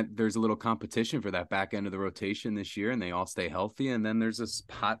 hoping that there's a little competition for that back end of the rotation this year and they all stay healthy. And then there's a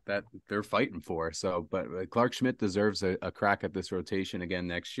spot that they're fighting for. So, but Clarke Schmidt deserves a crack at this rotation again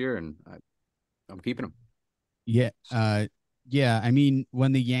next year. And I'm keeping him. Yeah. Yeah. I mean,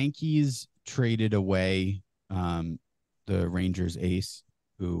 when the Yankees traded away the Rangers ace,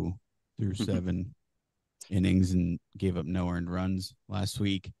 who threw 7 innings and gave up no earned runs last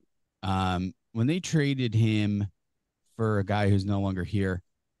week, when they traded him for a guy who's no longer here,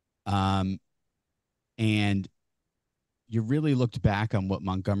 and you really looked back on what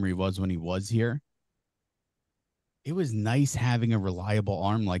Montgomery was when he was here, it was nice having a reliable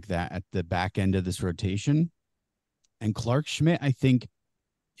arm like that at the back end of this rotation. And Clarke Schmidt, I think,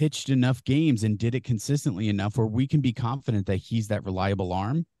 pitched enough games and did it consistently enough where we can be confident that he's that reliable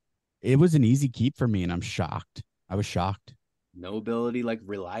arm. It was an easy keep for me, and I'm shocked. I was shocked. No ability like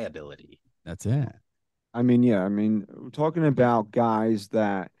reliability. That's it. I mean, yeah. I mean, we're talking about guys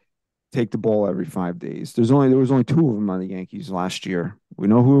that take the ball every 5 days. There was only 2 of them on the Yankees last year. We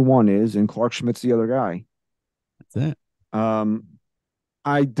know who one is, and Clarke Schmidt's the other guy. That's it.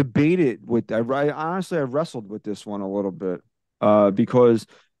 I debated with. I wrestled with this one a little bit because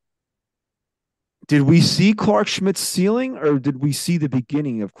did we see Clarke Schmidt's ceiling, or did we see the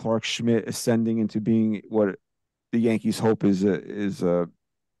beginning of Clarke Schmidt ascending into being what the Yankees hope is a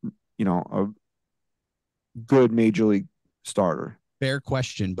good major league starter? Fair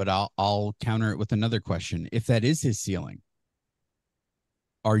question, but I'll counter it with another question. If that is his ceiling,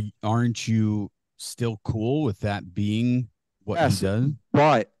 aren't you still cool with that being what he does?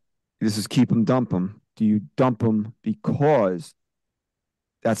 But this is keep him, dump him. Do you dump him because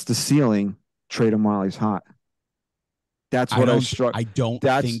that's the ceiling? Trade him while he's hot. That's what I struck. I don't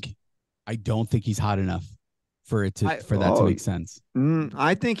think he's hot enough for that to make sense.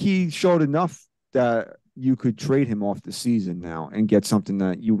 I think he showed enough that you could trade him off the season now and get something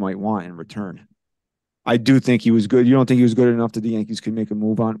that you might want in return. I do think he was good. You don't think he was good enough that the Yankees could make a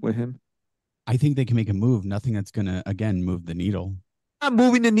move on with him? I think they can make a move. Nothing that's going to, again, move the needle. Not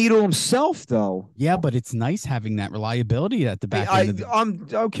moving the needle himself, though. Yeah, but it's nice having that reliability at the back end. I'm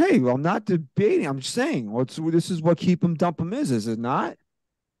okay. Well, I'm not debating. I'm just saying this is what keep him, dump him is it not?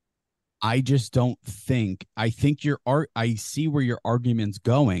 I just don't think. I think I see where your argument's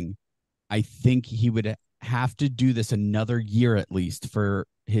going. I think he would have to do this another year at least for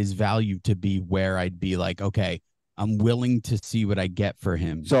his value to be where I'd be like, okay, I'm willing to see what I get for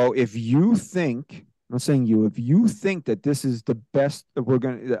him. So if you think, I'm not saying if you think that this is the best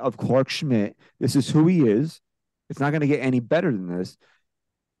of Clarke Schmidt, this is who he is, It's not going to get any better than this.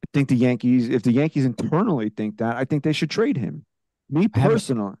 I think the Yankees, if the Yankees internally think that, I think they should trade him. Me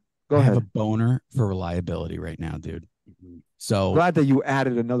personally, go I ahead. have a boner for reliability right now, dude. So glad that you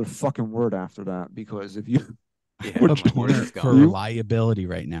added another fucking word after that, because if you I have a boner for reliability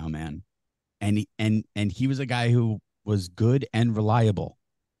right now, man. And he was a guy who was good and reliable.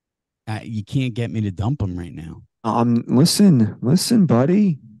 You can't get me to dump him right now. Listen,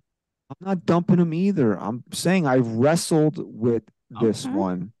 buddy. I'm not dumping him either. I'm saying I wrestled with this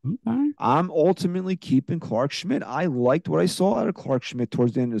one. Okay. I'm ultimately keeping Clarke Schmidt. I liked what I saw out of Clarke Schmidt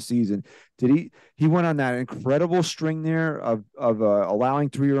towards the end of the season. He went on that incredible string there of allowing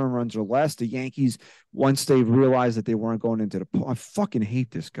 3 earned runs or less. The Yankees, once they realized that they weren't going into I fucking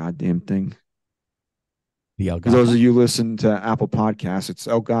hate this goddamn thing. For those of you listen to Apple Podcasts, it's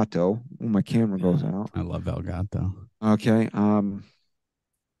El Gato. Oh, my camera goes out. I love El Gato. Okay.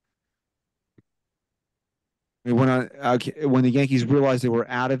 When the Yankees realized they were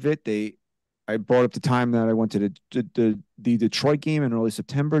out of it, I brought up the time that I went to the Detroit game in early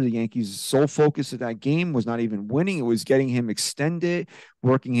September. The Yankees' sole focus of that game was not even winning. It was getting him extended,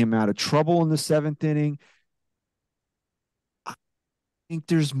 working him out of trouble in the 7th inning. I think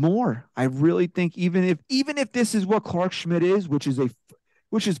there's more. I really think even if this is what Clarke Schmidt is, which is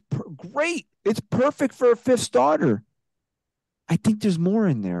great. It's perfect for a 5th starter. I think there's more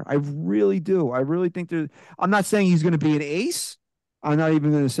in there. I really do. I really think there's. I'm not saying he's going to be an ace. I'm not even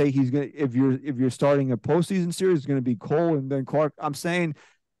going to say he's going to. If you're starting a postseason series, it's going to be Cole and then Clarke. I'm saying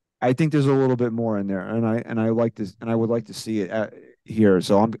I think there's a little bit more in there, and I like this, and I would like to see it here.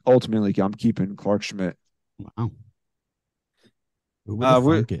 So I'm keeping Clarke Schmidt. Wow. Who would have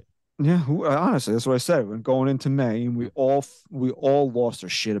thunk it? Yeah, honestly, that's what I said. When going into May, and we all lost our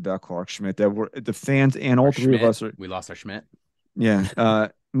shit about Clarke Schmidt. That were the fans and all three of us. We lost our Schmidt. Yeah.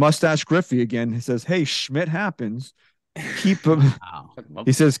 Mustache Griffey again. He says, "Hey, Schmidt happens. Keep him." Wow.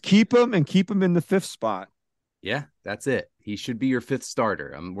 He says, "Keep him and keep him in the 5th spot." Yeah, that's it. He should be your 5th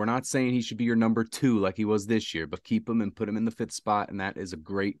starter. We're not saying he should be your number 2 like he was this year, but keep him and put him in the 5th spot, and that is a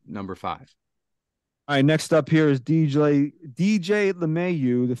great number 5. All right, next up here is DJ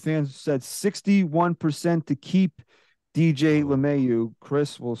LeMahieu. The fans said 61% to keep DJ LeMahieu.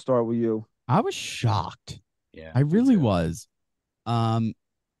 Chris, we'll start with you. I was shocked. Yeah, I really was. No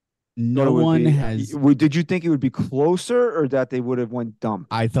one has. Did you think it would be closer, or that they would have went dump?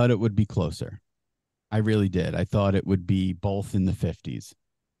 I thought it would be closer. I really did. I thought it would be both in the 50s.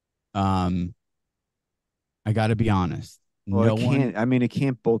 I got to be honest. Well, it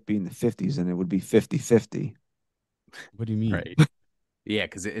can't both be in the 50s, and it would be 50-50. What do you mean? Right. Yeah,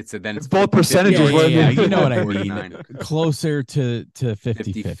 because it's both percentages. Yeah, you know what I mean. Closer to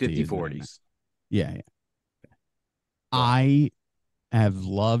 50-50. 40s. Yeah. I have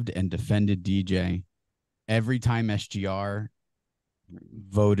loved and defended DJ every time SGR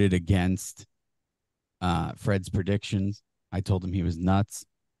voted against Fred's predictions. I told him he was nuts.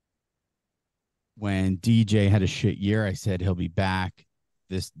 When DJ had a shit year, I said he'll be back.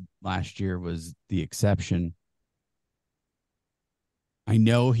 This last year was the exception. I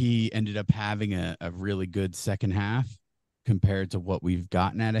know he ended up having a really good second half compared to what we've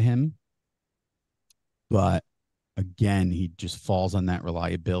gotten out of him. But again, he just falls on that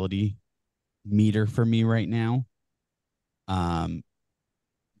reliability meter for me right now. DJ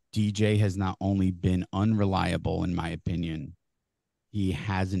has not only been unreliable, in my opinion, he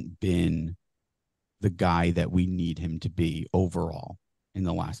hasn't been the guy that we need him to be overall in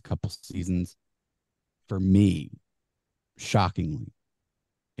the last couple seasons. For me, shockingly,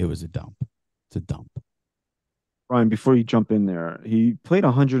 it was a dump. It's a dump. Ryan, before you jump in there, he played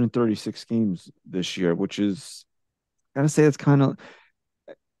 136 games this year, which is, gotta say, it's kind of,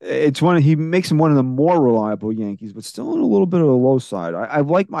 he makes him one of the more reliable Yankees, but still in a little bit of the low side. I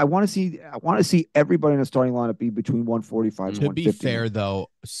want to see everybody in the starting lineup be between 145 and 150. To be fair, though,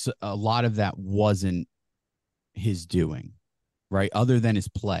 a lot of that wasn't his doing, right? Other than his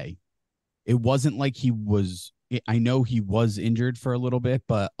play, it wasn't like he was. I know he was injured for a little bit,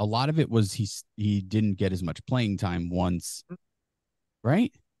 but a lot of it was he didn't get as much playing time once,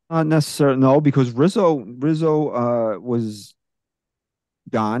 right? Not necessarily, no, because Rizzo was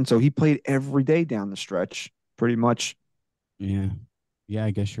gone, so he played every day down the stretch, pretty much. Yeah,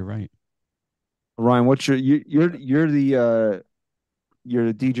 I guess you're right. Ryan, what's you're the DJ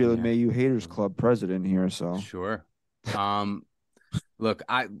LeMahieu Haters Club president here, so sure. Look,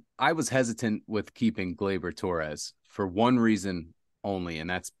 I was hesitant with keeping Gleyber Torres for one reason only, and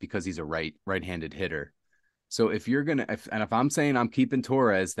that's because he's a right-handed hitter. So if I'm saying I'm keeping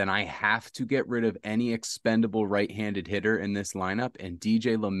Torres, then I have to get rid of any expendable right-handed hitter in this lineup. And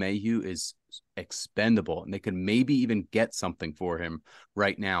DJ LeMahieu is expendable, and they could maybe even get something for him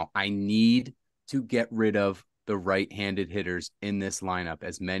right now. I need to get rid of the right-handed hitters in this lineup,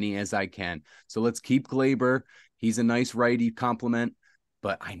 as many as I can. So let's keep Glaber. He's a nice righty complement.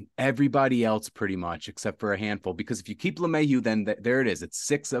 But everybody else pretty much, except for a handful. Because if you keep LeMahieu, then there it is. It's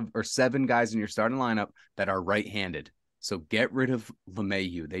 6 or 7 guys in your starting lineup that are right-handed. So get rid of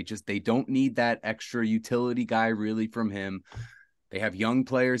LeMahieu. They don't need that extra utility guy really from him. They have young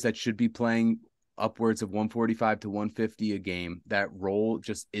players that should be playing upwards of 145 to 150 a game. That role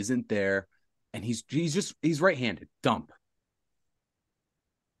just isn't there. And he's right-handed. Dump.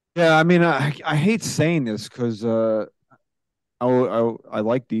 Yeah, I mean, I hate saying this because I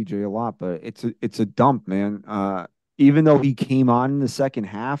like DJ a lot, but it's a dump, man. Even though he came on in the second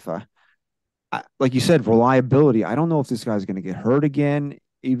half, like you said, reliability. I don't know if this guy's going to get hurt again.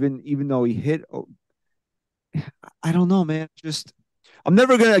 Even though he hit, I don't know, man. Just I'm not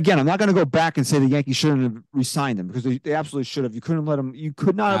going to go back and say the Yankees shouldn't have re-signed him because they absolutely should have. You couldn't let him. You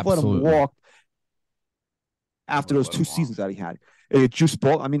could not have let him walk after those 2 seasons that he had. Juice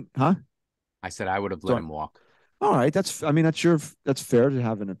ball. I mean, huh? I said I would have let him walk. All right, that's fair to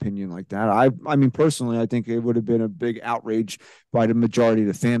have an opinion like that. I mean personally, I think it would have been a big outrage by the majority of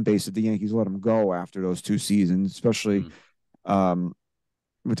the fan base if the Yankees let him go after those 2 seasons, especially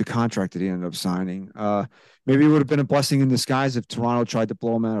with the contract that he ended up signing. Maybe it would have been a blessing in disguise if Toronto tried to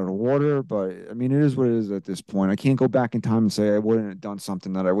blow him out of the water, but I mean it is what it is at this point. I can't go back in time and say I wouldn't have done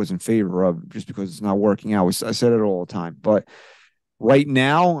something that I was in favor of just because it's not working out. I said it all the time, but right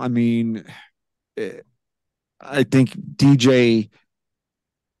now, I mean. I think DJ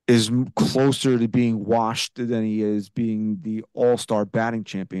is closer to being washed than he is being the all-star batting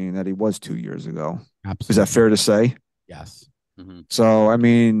champion that he was 2 years ago. Absolutely. Is that fair to say? Yes. Mm-hmm. So, I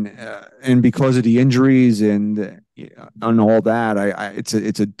mean, and because of the injuries and all that, it's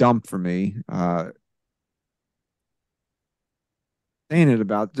a dump for me. Saying it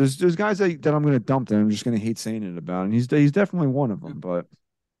about there's guys that I'm going to dump that I'm just going to hate saying it about, and he's definitely one of them, but.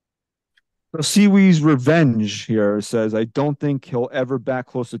 So Seawee's Revenge here says, I don't think he'll ever back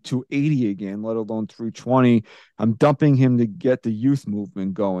close to 280 again, let alone 320. I'm dumping him to get the youth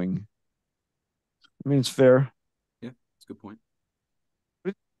movement going. I mean, it's fair. Yeah, it's a good point.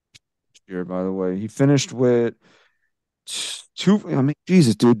 Here, by the way, he finished with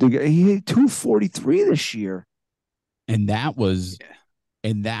Jesus, dude, he hit 243 this year. And that's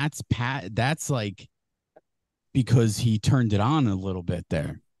like because he turned it on a little bit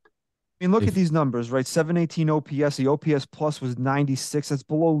there. I mean, look at these numbers, right? 718 OPS. The OPS plus was 96. That's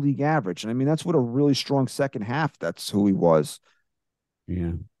below league average. And I mean, that's what a really strong second half. That's who he was.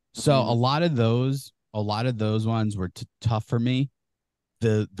 Yeah. So a lot of those ones were tough for me.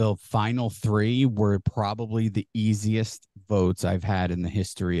 The final 3 were probably the easiest votes I've had in the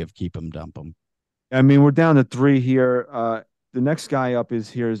history of keep 'em dump 'em. I mean, we're down to 3 here. The next guy up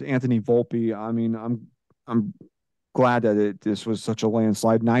is Anthony Volpe. I mean, I'm glad that this was such a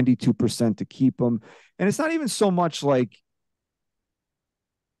landslide, 92% to keep him. And it's not even so much like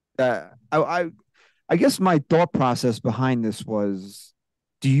I guess my thought process behind this was,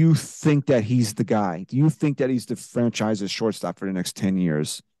 do you think that he's the guy? Do you think that he's the franchise's shortstop for the next 10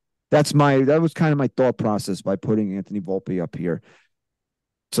 years? That was kind of my thought process by putting Anthony Volpe up here.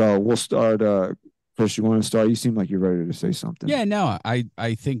 So we'll start Chris, you want to start? You seem like you're ready to say something. Yeah, no, I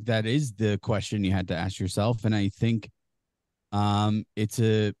think that is the question you had to ask yourself, and I think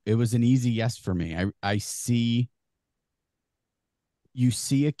it was an easy yes for me. You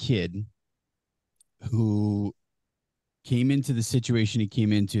see a kid who came into the situation he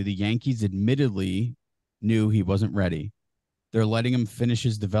came into. The Yankees admittedly knew he wasn't ready. They're letting him finish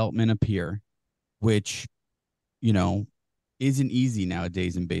his development up here, which, isn't easy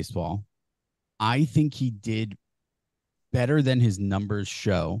nowadays in baseball. I think he did better than his numbers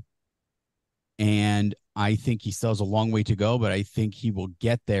show. And I think he still has a long way to go, but I think he will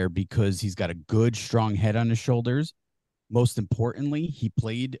get there because he's got a good, strong head on his shoulders. Most importantly, he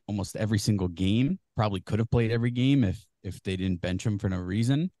played almost every single game. Probably could have played every game if they didn't bench him for no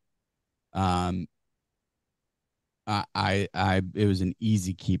reason. It was an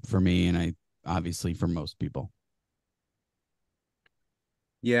easy keep for me, and obviously for most people.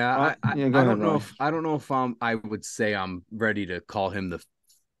 Yeah, I don't know if I would say I'm ready to call him the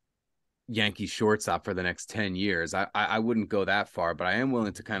Yankee shortstop for the next 10 years. I wouldn't go that far, but I am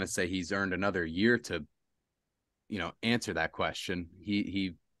willing to kind of say he's earned another year to, answer that question.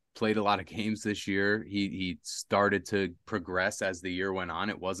 He played a lot of games this year. He started to progress as the year went on.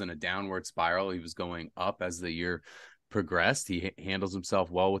 It wasn't a downward spiral. He was going up as the year progressed. He handles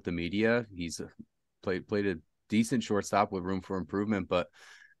himself well with the media. He's played a decent shortstop with room for improvement, but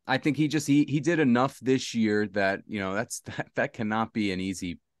I think he did enough this year that, that cannot be an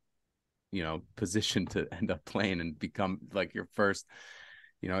easy, position to end up playing and become like your first,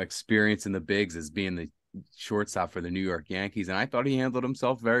 experience in the bigs as being the shortstop for the New York Yankees. And I thought he handled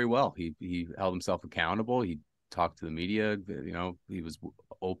himself very well. He held himself accountable. He talked to the media, he was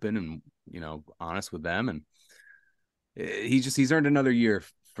open and, honest with them. And he's earned another year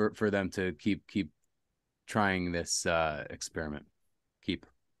for them to keep trying this experiment. Keep.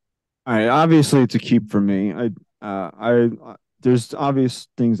 All right, obviously it's a keep for me. I there's obvious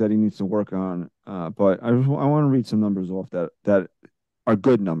things that he needs to work on, but I want to read some numbers off that are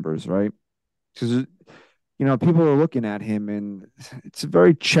good numbers, right? Because people are looking at him, and it's a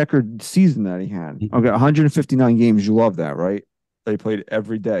very checkered season that he had. Okay, 159 games. You love that, right? They played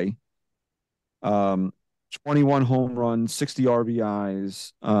every day. 21 home runs, 60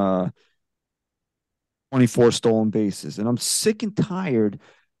 RBIs, 24 stolen bases. And I'm sick and tired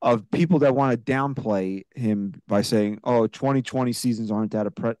of people that want to downplay him by saying, "Oh, 2020 seasons aren't that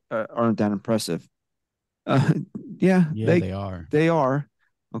impressive." Yeah, they are. They are.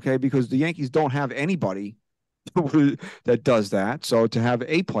 Okay, because the Yankees don't have anybody that does that. So to have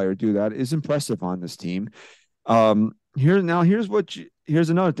a player do that is impressive on this team. Here's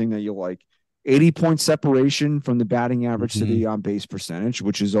another thing that you'll like. 80-point separation from the batting average to the on base percentage,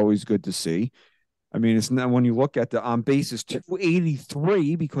 which is always good to see. I mean, it's not, when you look at the on base is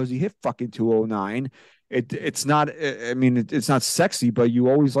 283 because he hit fucking 209. It's not, I mean, it's not sexy, but you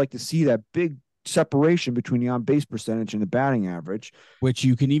always like to see that big separation between the on base percentage and the batting average. Which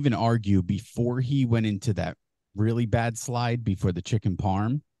you can even argue before he went into that really bad slide before the chicken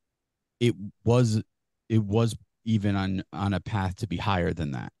parm, it was even on a path to be higher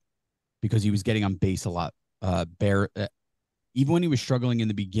than that because he was getting on base a lot. Even when he was struggling in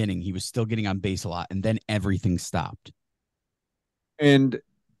the beginning, he was still getting on base a lot, and then everything stopped. And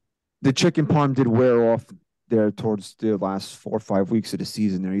the chicken parm did wear off there towards the last 4 or 5 weeks of the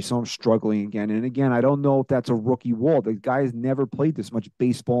season there. You saw him struggling again. And again, I don't know if that's a rookie wall. The guy has never played this much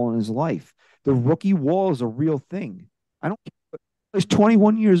baseball in his life. The rookie wall is a real thing. He's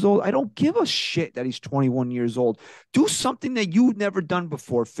 21 years old. I don't give a shit that he's 21 years old. Do something that you've never done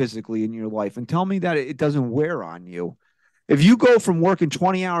before physically in your life and tell me that it doesn't wear on you. If you go from working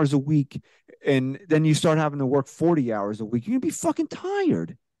 20 hours a week and then you start having to work 40 hours a week, you're going to be fucking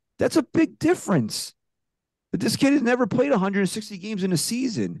tired. That's a big difference. But this kid has never played 160 games in a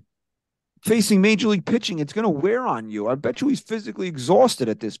season. Facing major league pitching, it's going to wear on you. I bet you he's physically exhausted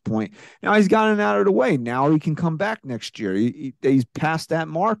at this point. Now he's gotten out of the way. Now he can come back next year. He's past that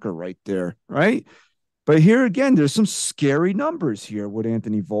marker right there, right? But here again, there's some scary numbers here with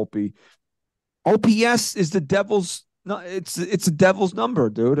Anthony Volpe. OPS is the devil's. No, it's a devil's number,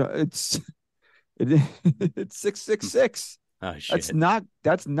 dude. It's 666. Oh shit.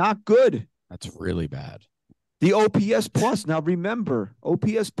 That's not good. That's really bad. The OPS plus. Now remember,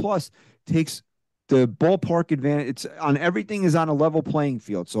 OPS plus takes the ballpark advantage. It's on everything is on a level playing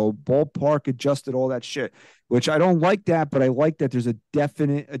field. So ballpark adjusted all that shit, which I don't like that, but I like that there's a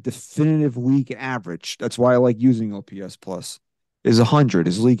definitive league average. That's why I like using OPS plus. Is 100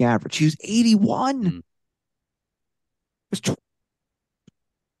 is league average. He was 81. It's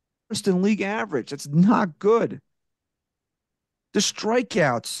worse than league average. That's not good. The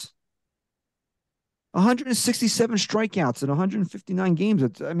strikeouts. 167 strikeouts in 159 games.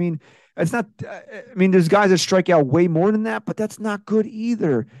 It's not. There's guys that strike out way more than that, but that's not good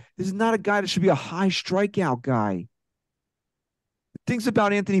either. This is not a guy that should be a high strikeout guy. Things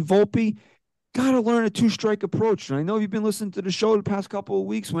about Anthony Volpe, got to learn a two-strike approach. And I know you've been listening to the show the past couple of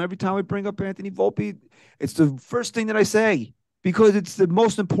weeks. When every time we bring up Anthony Volpe, it's the first thing that I say because it's the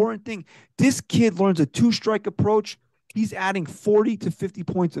most important thing. This kid learns a two-strike approach. He's adding 40 to 50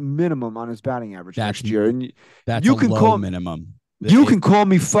 points a minimum on his batting average next year. And that's a low minimum. You can call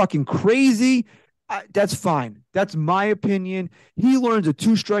me fucking crazy. That's fine. That's my opinion. He learns a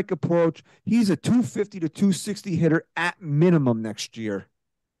two-strike approach. He's a 250 to 260 hitter at minimum next year.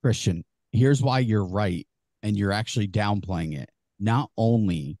 Christian, here's why you're right, and you're actually downplaying it. Not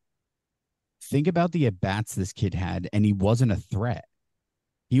only think about the at-bats this kid had, and he wasn't a threat.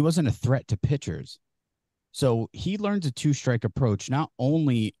 He wasn't a threat to pitchers. So he learns a two-strike approach. Not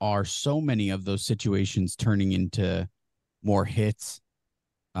only are so many of those situations turning into more hits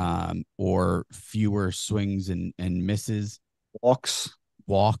or fewer swings and misses.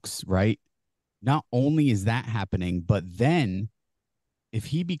 Walks, right? Not only is that happening, but then if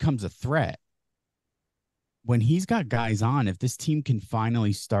he becomes a threat, when he's got guys on, if this team can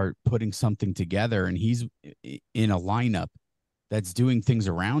finally start putting something together and he's in a lineup that's doing things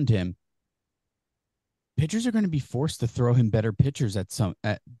around him, pitchers are going to be forced to throw him better pitches at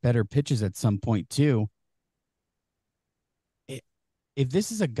some point too. If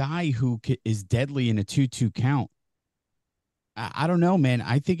this is a guy who is deadly in a 2-2 count, I don't know, man.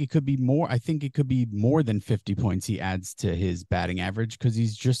 I think it could be more. I think it could be more than 50 points he adds to his batting average because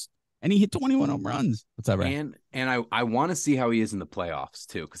and he hit 21 home runs. What's up, Ray? And I want to see how he is in the playoffs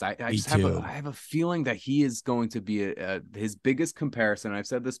too, because I just have a feeling that he is going to be his biggest comparison. I've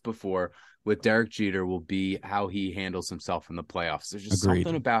said this before with Derek Jeter will be how he handles himself in the playoffs. There's just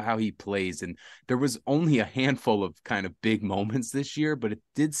something about how he plays, and there was only a handful of kind of big moments this year, but it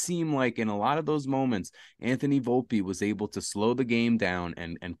did seem like in a lot of those moments, Anthony Volpe was able to slow the game down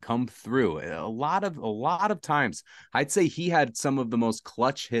and come through. A lot of times, I'd say he had some of the most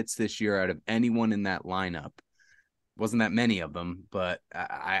clutch hits this year out of anyone in that lineup. Wasn't that many of them, but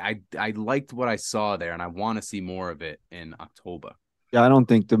I liked what I saw there, and I want to see more of it in October. Yeah, I don't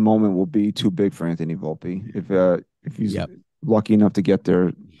think the moment will be too big for Anthony Volpe if he's lucky enough to get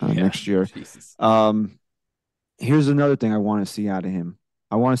there next year. Here's another thing I want to see out of him.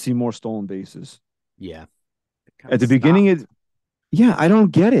 I want to see more stolen bases. Yeah. At the beginning I don't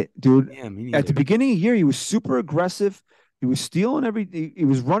get it, dude. Yeah, me neither. At the beginning of the year, he was super aggressive. He was stealing he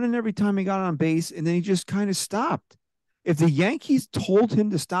was running every time he got on base, and then he just kind of stopped. If the Yankees told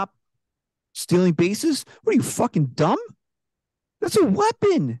him to stop stealing bases, what are you, fucking dumb? That's a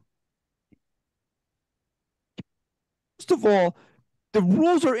weapon. First of all, the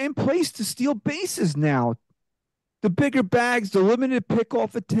rules are in place to steal bases now. The bigger bags, the limited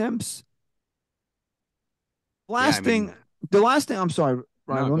pickoff attempts. The last thing, I'm sorry,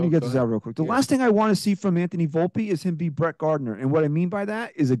 Ryan, let me get this out real quick. The last thing I want to see from Anthony Volpe is him be Brett Gardner. And what I mean by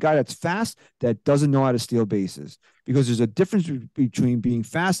that is a guy that's fast that doesn't know how to steal bases, because there's a difference between being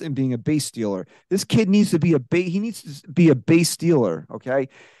fast and being a base stealer. This kid needs to be he needs to be a base stealer. Okay.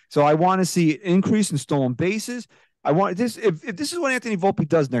 So I want to see an increase in stolen bases. I want this. If this is what Anthony Volpe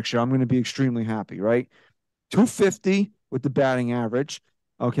does next year, I'm going to be extremely happy, right? 250 with the batting average.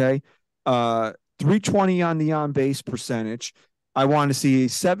 Okay. 320 on the on base percentage. I want to see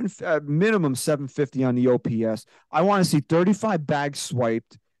minimum 750 on the OPS. I want to see 35 bags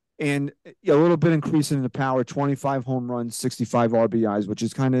swiped and a little bit increase in the power, 25 home runs, 65 RBIs, which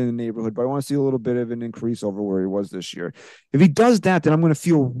is kind of in the neighborhood, but I want to see a little bit of an increase over where he was this year. If he does that, then I'm going to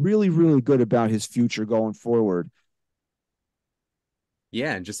feel really, really good about his future going forward.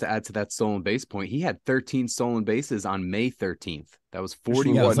 Yeah, and just to add to that stolen base point, he had 13 stolen bases on May 13th. That was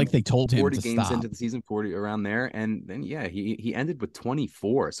 40. Yeah, it was like they told him 40 to games stop. into the season, 40 around there, and then he ended with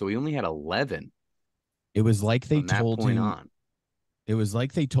 24, so he only had 11. It was like they told him on. It was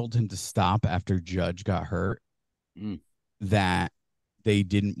like they told him to stop after Judge got hurt. That they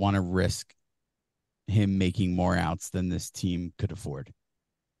didn't want to risk him making more outs than this team could afford.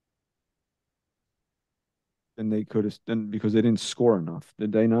 And they could have, because they didn't score enough.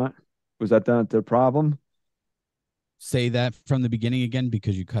 Did they not? Was that not their problem? Say that from the beginning again,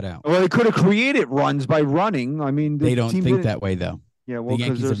 because you cut out. Well, they could have created runs by running. I mean, they don't think that way, though. Yeah, well, the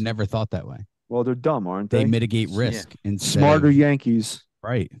Yankees have never thought that way. Well, they're dumb, aren't they? They mitigate risk instead. Smarter Yankees.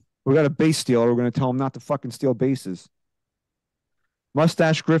 Right. We got a base stealer. We're going to tell him not to fucking steal bases.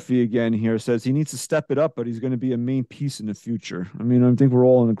 Mustache Griffey again here says he needs to step it up, but he's going to be a main piece in the future. I mean, I think we're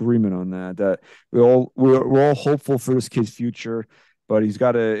all in agreement on that. That we're all hopeful for this kid's future, but he's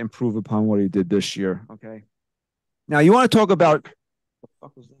got to improve upon what he did this year. Okay. Now you want to talk about what the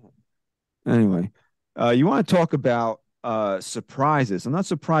fuck was that? Anyway, you want to talk about surprises. I'm not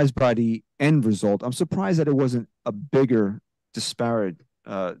surprised by the end result. I'm surprised that it wasn't a bigger disparity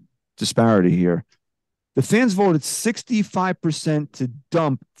here. The fans voted 65% to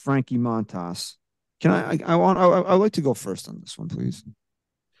dump Frankie Montas. Can I'd like to go first on this one, please.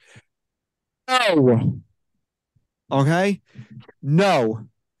 No. Okay? No.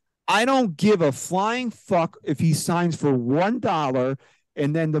 I don't give a flying fuck if he signs for $1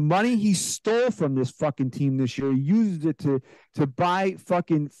 and then the money he stole from this fucking team this year, he uses it to buy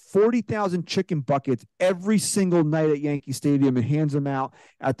fucking 40,000 chicken buckets every single night at Yankee Stadium and hands them out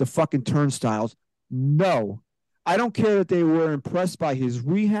at the fucking turnstiles. No. I don't care that they were impressed by his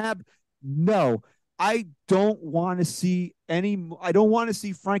rehab. No. I don't want to see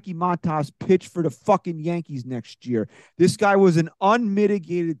Frankie Montas pitch for the fucking Yankees next year. This guy was an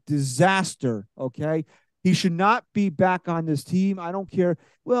unmitigated disaster, okay? He should not be back on this team. I don't care.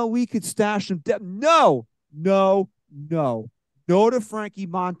 Well, we could stash him. No to Frankie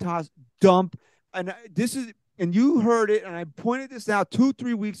Montas. Dump. And and you heard it, and I pointed this out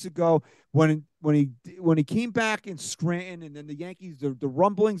 2-3 weeks ago when he came back in Scranton, and then the Yankees, the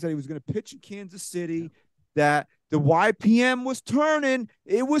rumblings that he was going to pitch in Kansas City, that the YPM was turning,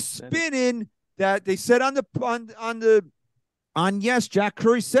 it was spinning. That they said on yes, Jack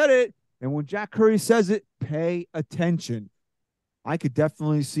Curry said it, and when Jack Curry says it, pay attention. I could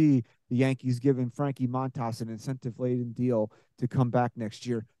definitely see the Yankees giving Frankie Montas an incentive-laden deal to come back next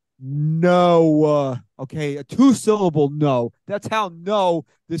year. No. Okay, a 2-syllable no. That's how no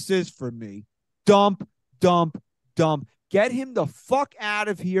this is for me. Dump, dump, dump. Get him the fuck out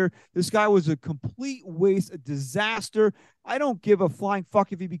of here. This guy was a complete waste, a disaster. I don't give a flying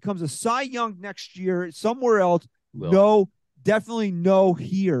fuck if he becomes a Cy Young next year somewhere else. No, definitely no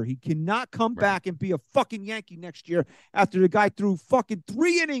here. He cannot come back and be a fucking Yankee next year after the guy threw fucking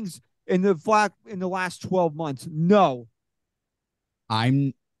 3 innings in the last 12 months. No.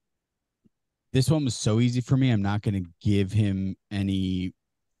 This one was so easy for me. I'm not going to give him any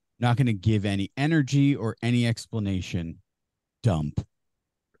energy or any explanation. Dump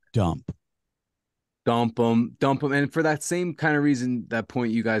him. And for that same kind of reason, that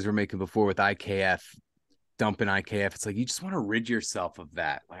point you guys were making before with IKF, dumping IKF, it's like you just want to rid yourself of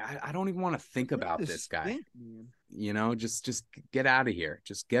that. Like I don't even want to think about this guy. You know, just get out of here.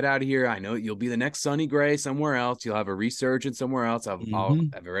 Just get out of here. I know you'll be the next Sonny Gray somewhere else. You'll have a resurgence somewhere else. I've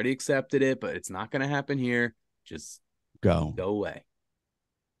already accepted it, but it's not going to happen here. Just go away.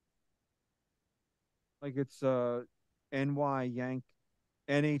 Like it's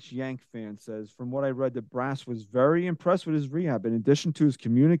NH Yank fan says, from what I read, the Brass was very impressed with his rehab. In addition to his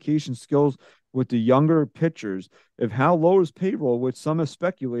communication skills with the younger pitchers, if Hal lowers payroll, which some have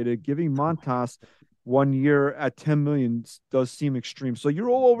speculated, giving Montas 1 year at $10 million does seem extreme. So you're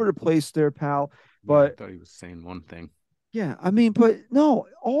all over the place there, pal. But I thought he was saying one thing. Yeah, I mean, but no,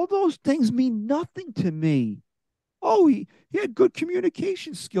 all those things mean nothing to me. Oh, he had good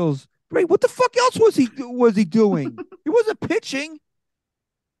communication skills. Great. What the fuck else was he doing? He wasn't pitching.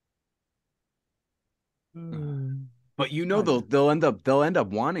 But they'll end up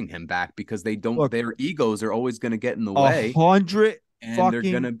wanting him back because they don't. Look, their egos are always going to get in the way. 100, and they're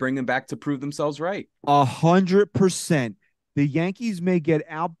going to bring him back to prove themselves right. 100%. The Yankees may get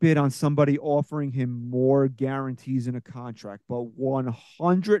outbid on somebody offering him more guarantees in a contract, but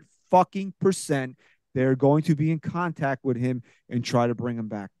 100% they're going to be in contact with him and try to bring him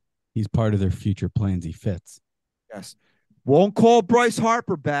back. He's part of their future plans. He fits. Yes. Won't call Bryce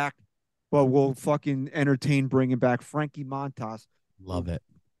Harper back, but we'll fucking entertain bringing back Frankie Montas. Love it.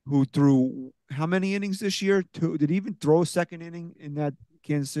 Who threw how many innings this year? 2. Did he even throw a second inning in that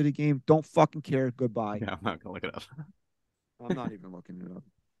Kansas City game? Don't fucking care. Goodbye. Yeah, I'm not going to look it up. I'm not even looking it up.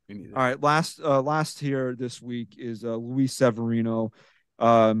 All right. Last here this week is Luis Severino.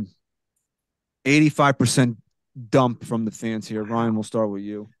 85% dump from the fans here. Ryan, we'll start with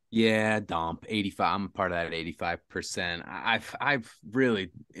you. Yeah, dump 85. I'm part of that 85%. I've really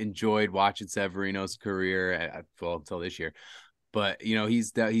enjoyed watching Severino's career, until this year. But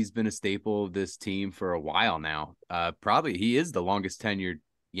he's been a staple of this team for a while now. Probably he is the longest tenured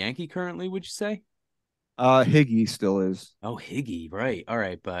Yankee currently. Would you say? Higgy still is. Oh, Higgy, right? All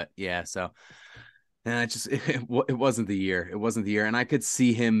right, but yeah, so. And it wasn't the year. It wasn't the year. And I could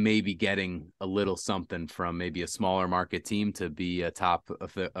see him maybe getting a little something from maybe a smaller market team to be a top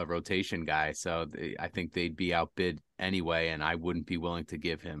of a rotation guy. So I think they'd be outbid anyway, and I wouldn't be willing to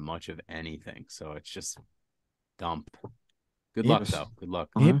give him much of anything. So it's just dump. Good luck, though. Good luck.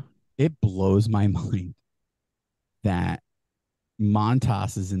 It blows my mind that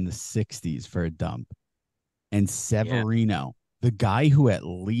Montas is in the 60s for a dump. And Severino, the guy who at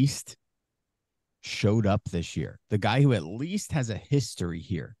least showed up this year, the guy who at least has a history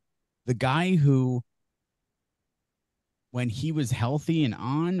here, the guy who, when he was healthy and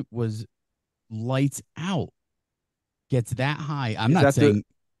on, was lights out, gets that high. I'm not saying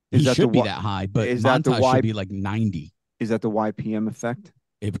he should be that high, but Montas should be like 90. Is that the YPM effect?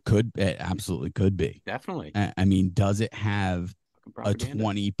 It absolutely could be. Definitely. I mean, does it have a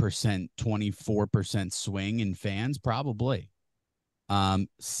 20%, 24% swing in fans? Probably.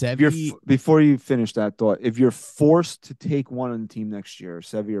 Before you finish that thought, if you're forced to take one on the team next year,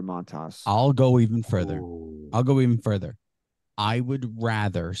 Sevy or Montas, I'll go even further. I would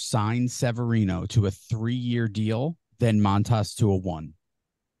rather sign Severino to a 3-year deal than Montas to a 1.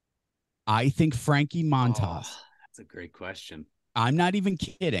 I think Frankie Montas. That's a great question. I'm not even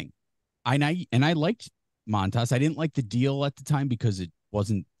kidding. I liked Montas. I didn't like the deal at the time because it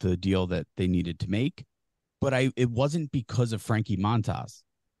wasn't the deal that they needed to make. But it wasn't because of Frankie Montas.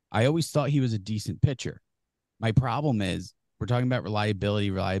 I always thought he was a decent pitcher. My problem is we're talking about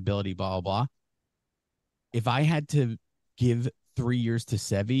reliability, blah, blah, blah. if I had to give 3 years to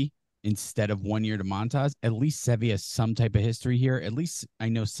Sevy instead of 1 year to Montas, at least Sevy has some type of history here. At least I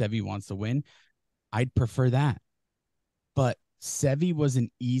know Sevy wants to win. I'd prefer that. But Sevy was an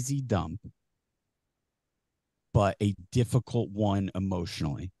easy dump, but a difficult one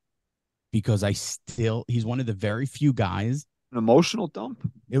emotionally, because he's one of the very few guys. An emotional dump?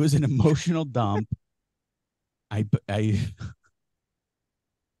 It was an emotional dump. It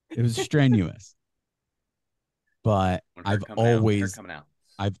was strenuous. But I've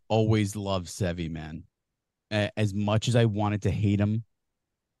always loved Sevy, man. As much as I wanted to hate him,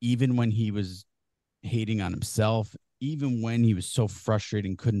 even when he was hating on himself, even when he was so frustrated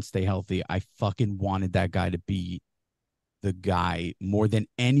and couldn't stay healthy, I fucking wanted that guy to be the guy more than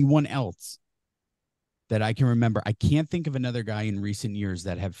anyone else that I can remember. I can't think of another guy in recent years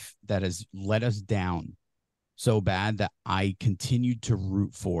that has let us down so bad that I continued to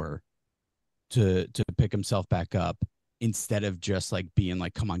root for to pick himself back up, instead of just like being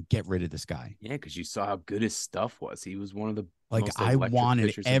like, come on, get rid of this guy. Yeah, because you saw how good his stuff was. He was one of the like, I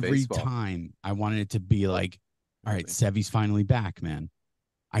wanted every time, I wanted it to be like, all right, Sevy's finally back, man.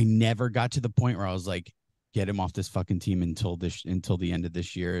 I never got to the point where I was like, get him off this fucking team until the end of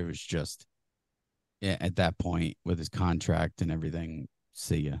this year. It was just, yeah, at that point with his contract and everything,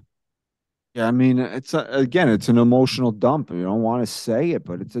 see ya. Yeah, I mean, it's an emotional dump. You don't want to say it,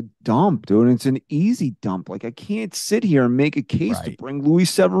 but it's a dump, dude. It's an easy dump. Like, I can't sit here and make a case to bring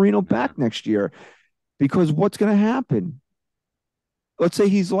Luis Severino back next year, because what's going to happen? Let's say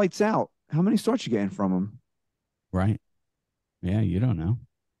he's lights out. How many starts you getting from him? Right. Yeah, you don't know.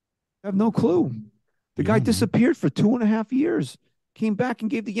 I have no clue. The guy disappeared for 2.5 years. Came back and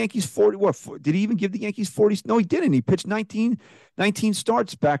gave the Yankees 40. Did he even give the Yankees 40? No, he didn't. He pitched 19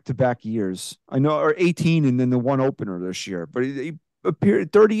 starts back-to-back years. I know, or 18, and then the one opener this year. But he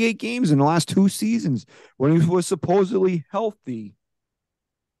appeared 38 games in the last 2 seasons when he was supposedly healthy.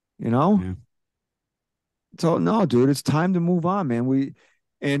 You know? Yeah. So, no, dude, it's time to move on, man.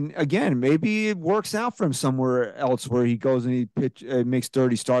 And again, maybe it works out for him somewhere else where he goes and he makes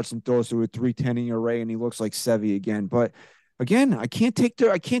 30 starts and throws to a 3.10 ERA and he looks like Sevy again. But again, I can't take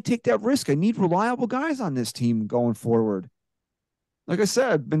that risk. I need reliable guys on this team going forward. Like I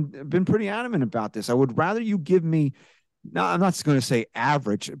said, I've been pretty adamant about this. I would rather you give me, no, I'm not going to say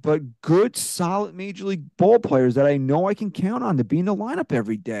average, but good, solid major league ball players that I know I can count on to be in the lineup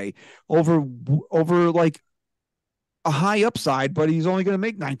every day over like a high upside, but he's only going to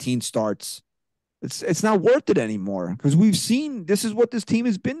make 19 starts. It's not worth it anymore, because we've seen this is what this team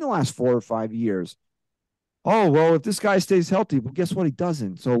has been the last 4 or 5 years. Oh, well, if this guy stays healthy, well, guess what? He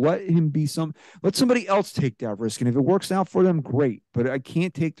doesn't. So let somebody else take that risk. And if it works out for them, great. But I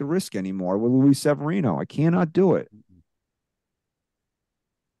can't take the risk anymore with Luis Severino. I cannot do it.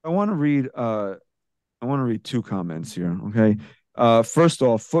 I want to read 2 comments here. Okay. First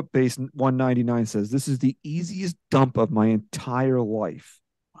off, Footbase 199 says, this is the easiest dump of my entire life.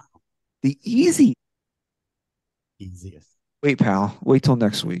 Wow. The easiest. Wait, pal. Wait till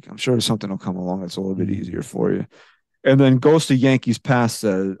next week. I'm sure something will come along that's a little bit easier for you. And then Ghost to Yankees Pass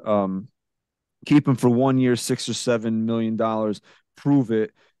said, keep him for 1 year, $6 or $7 million. Prove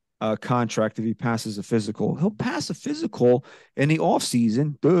it. Contract if he passes a physical. He'll pass a physical in the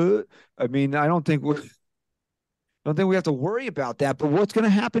offseason. I mean, I don't think we have to worry about that. But what's going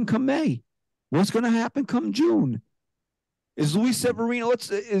to happen come May? What's going to happen come June? Is Luis Severino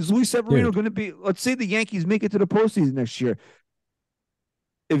going to be? Let's say the Yankees make it to the postseason next year.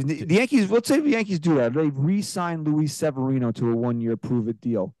 If the Yankees, let's say the Yankees do that, they re-sign Luis Severino to a 1 year prove it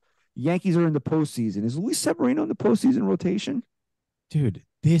deal. Yankees are in the postseason. Is Luis Severino in the postseason rotation? Dude,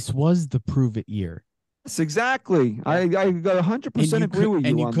 this was the prove it year. Yes, exactly. I got 100% agree with you.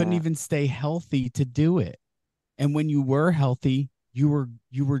 And you couldn't even stay healthy to do it. And when you were healthy, you were,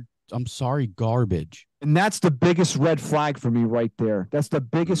 I'm sorry, garbage. And that's the biggest red flag for me right there. That's the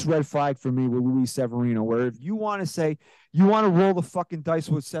biggest red flag for me with Luis Severino, where if you want to say you want to roll the fucking dice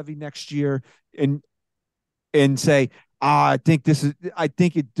with Sevy next year and say, I think this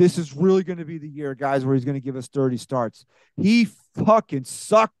is really going to be the year, guys, where he's going to give us 30 starts. He fucking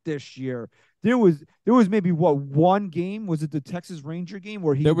sucked this year. There was maybe one game? Was it the Texas Ranger game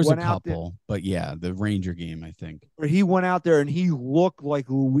where there was a couple, but yeah, the Ranger game, I think, where he went out there and he looked like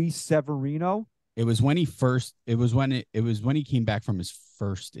Luis Severino. It was when he came back from his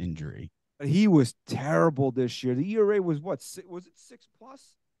first injury. He was terrible this year. The ERA was what? Was it 6+?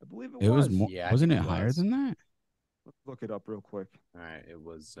 I believe it was. More, yeah, wasn't it higher than that? Let's look it up real quick. All right, it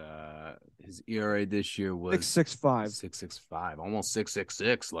was his ERA this year was 6.65. 6.65, almost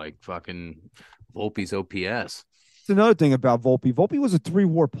 6.66, like fucking Volpe's OPS. It's another thing about Volpe. Volpe was a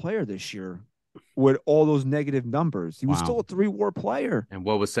 3-WAR player this year. with all those negative numbers. He was Wow. still a 3-WAR player. And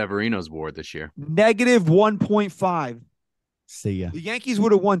what was Severino's WAR this year? Negative 1.5. See ya. The Yankees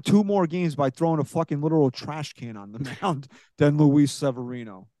would have won 2 more games by throwing a fucking literal trash can on the mound than Luis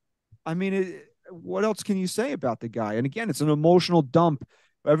Severino. I mean, what else can you say about the guy? And again, it's an emotional dump.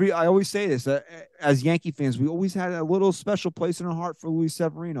 I always say this, as Yankee fans, we always had a little special place in our heart for Luis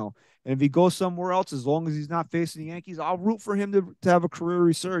Severino. And if he goes somewhere else, as long as he's not facing the Yankees, I'll root for him to have a career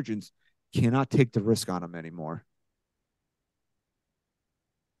resurgence. Cannot take the risk on him anymore.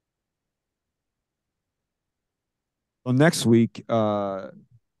 Well, next week,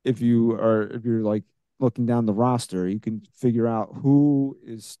 if you're like looking down the roster, you can figure out who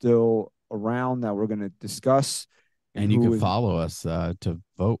is still around that we're going to discuss. And you can follow us to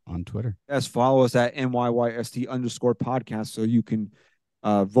vote on Twitter. Yes, follow us at NYYST_podcast so you can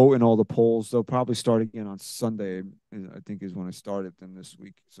vote in all the polls. They'll probably start again on Sunday, I think is when I started them this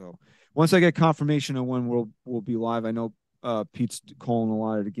week. So once I get confirmation of when we'll be live, I know Pete's calling a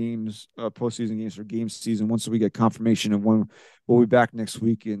lot of the games, postseason games for game season. Once we get confirmation of when we'll be back next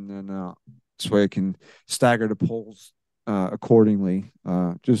week, and then this way I can stagger the polls accordingly.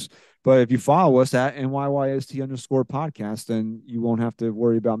 But if you follow us at NYYST_podcast, then you won't have to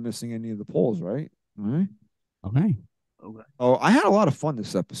worry about missing any of the polls, right? All right. Okay. Oh, I had a lot of fun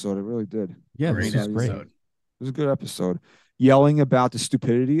this episode. I really did. Yeah, this is great. episode. It was a good episode. Yelling about the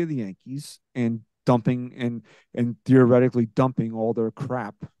stupidity of the Yankees and dumping and theoretically dumping all their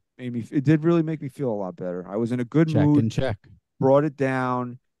crap. It did really make me feel a lot better. I was in a good mood. Check. Brought it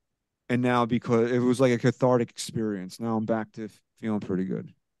down, and now because it was like a cathartic experience, now I'm back to feeling pretty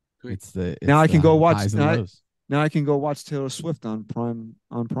good. Now I can go watch. Now I can go watch Taylor Swift on Prime.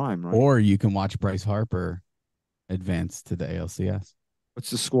 Right? Or you can watch Bryce Harper advance to the ALCS.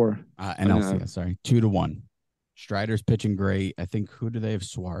 What's the score? NLCS, sorry. 2-1. Strider's pitching great. I think, who do they have?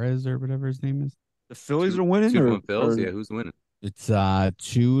 Suarez or whatever his name is? The Phillies are winning? 2-1 Phils? Yeah, who's winning? It's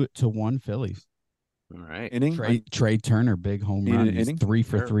 2-1 Phillies. All right. Inning? Trey Turner, big home run. He's 3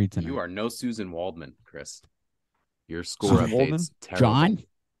 for 3 tonight. You are no Susan Waldman, Chris. Your score update's terrible. John,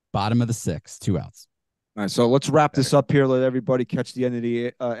 bottom of the 6th, 2 outs. All right, so let's wrap this up here. Let everybody catch the end of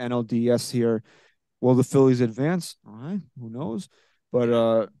the NLDS here. Will the Phillies advance? All right, who knows?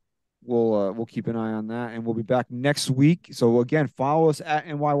 But we'll keep an eye on that, and we'll be back next week. So again, follow us at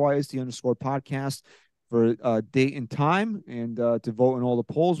NYYST_podcast for date and time, and to vote in all the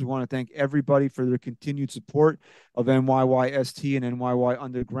polls. We want to thank everybody for their continued support of NYYST and NYY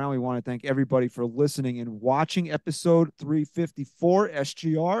Underground. We want to thank everybody for listening and watching episode 354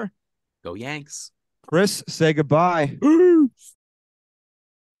 SGR. Go Yanks. Chris, say goodbye.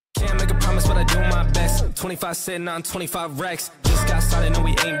 Can't make a promise, but I do my best. 25 sitting on 25 racks. Just got started, no,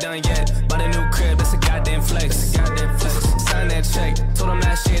 we ain't done yet.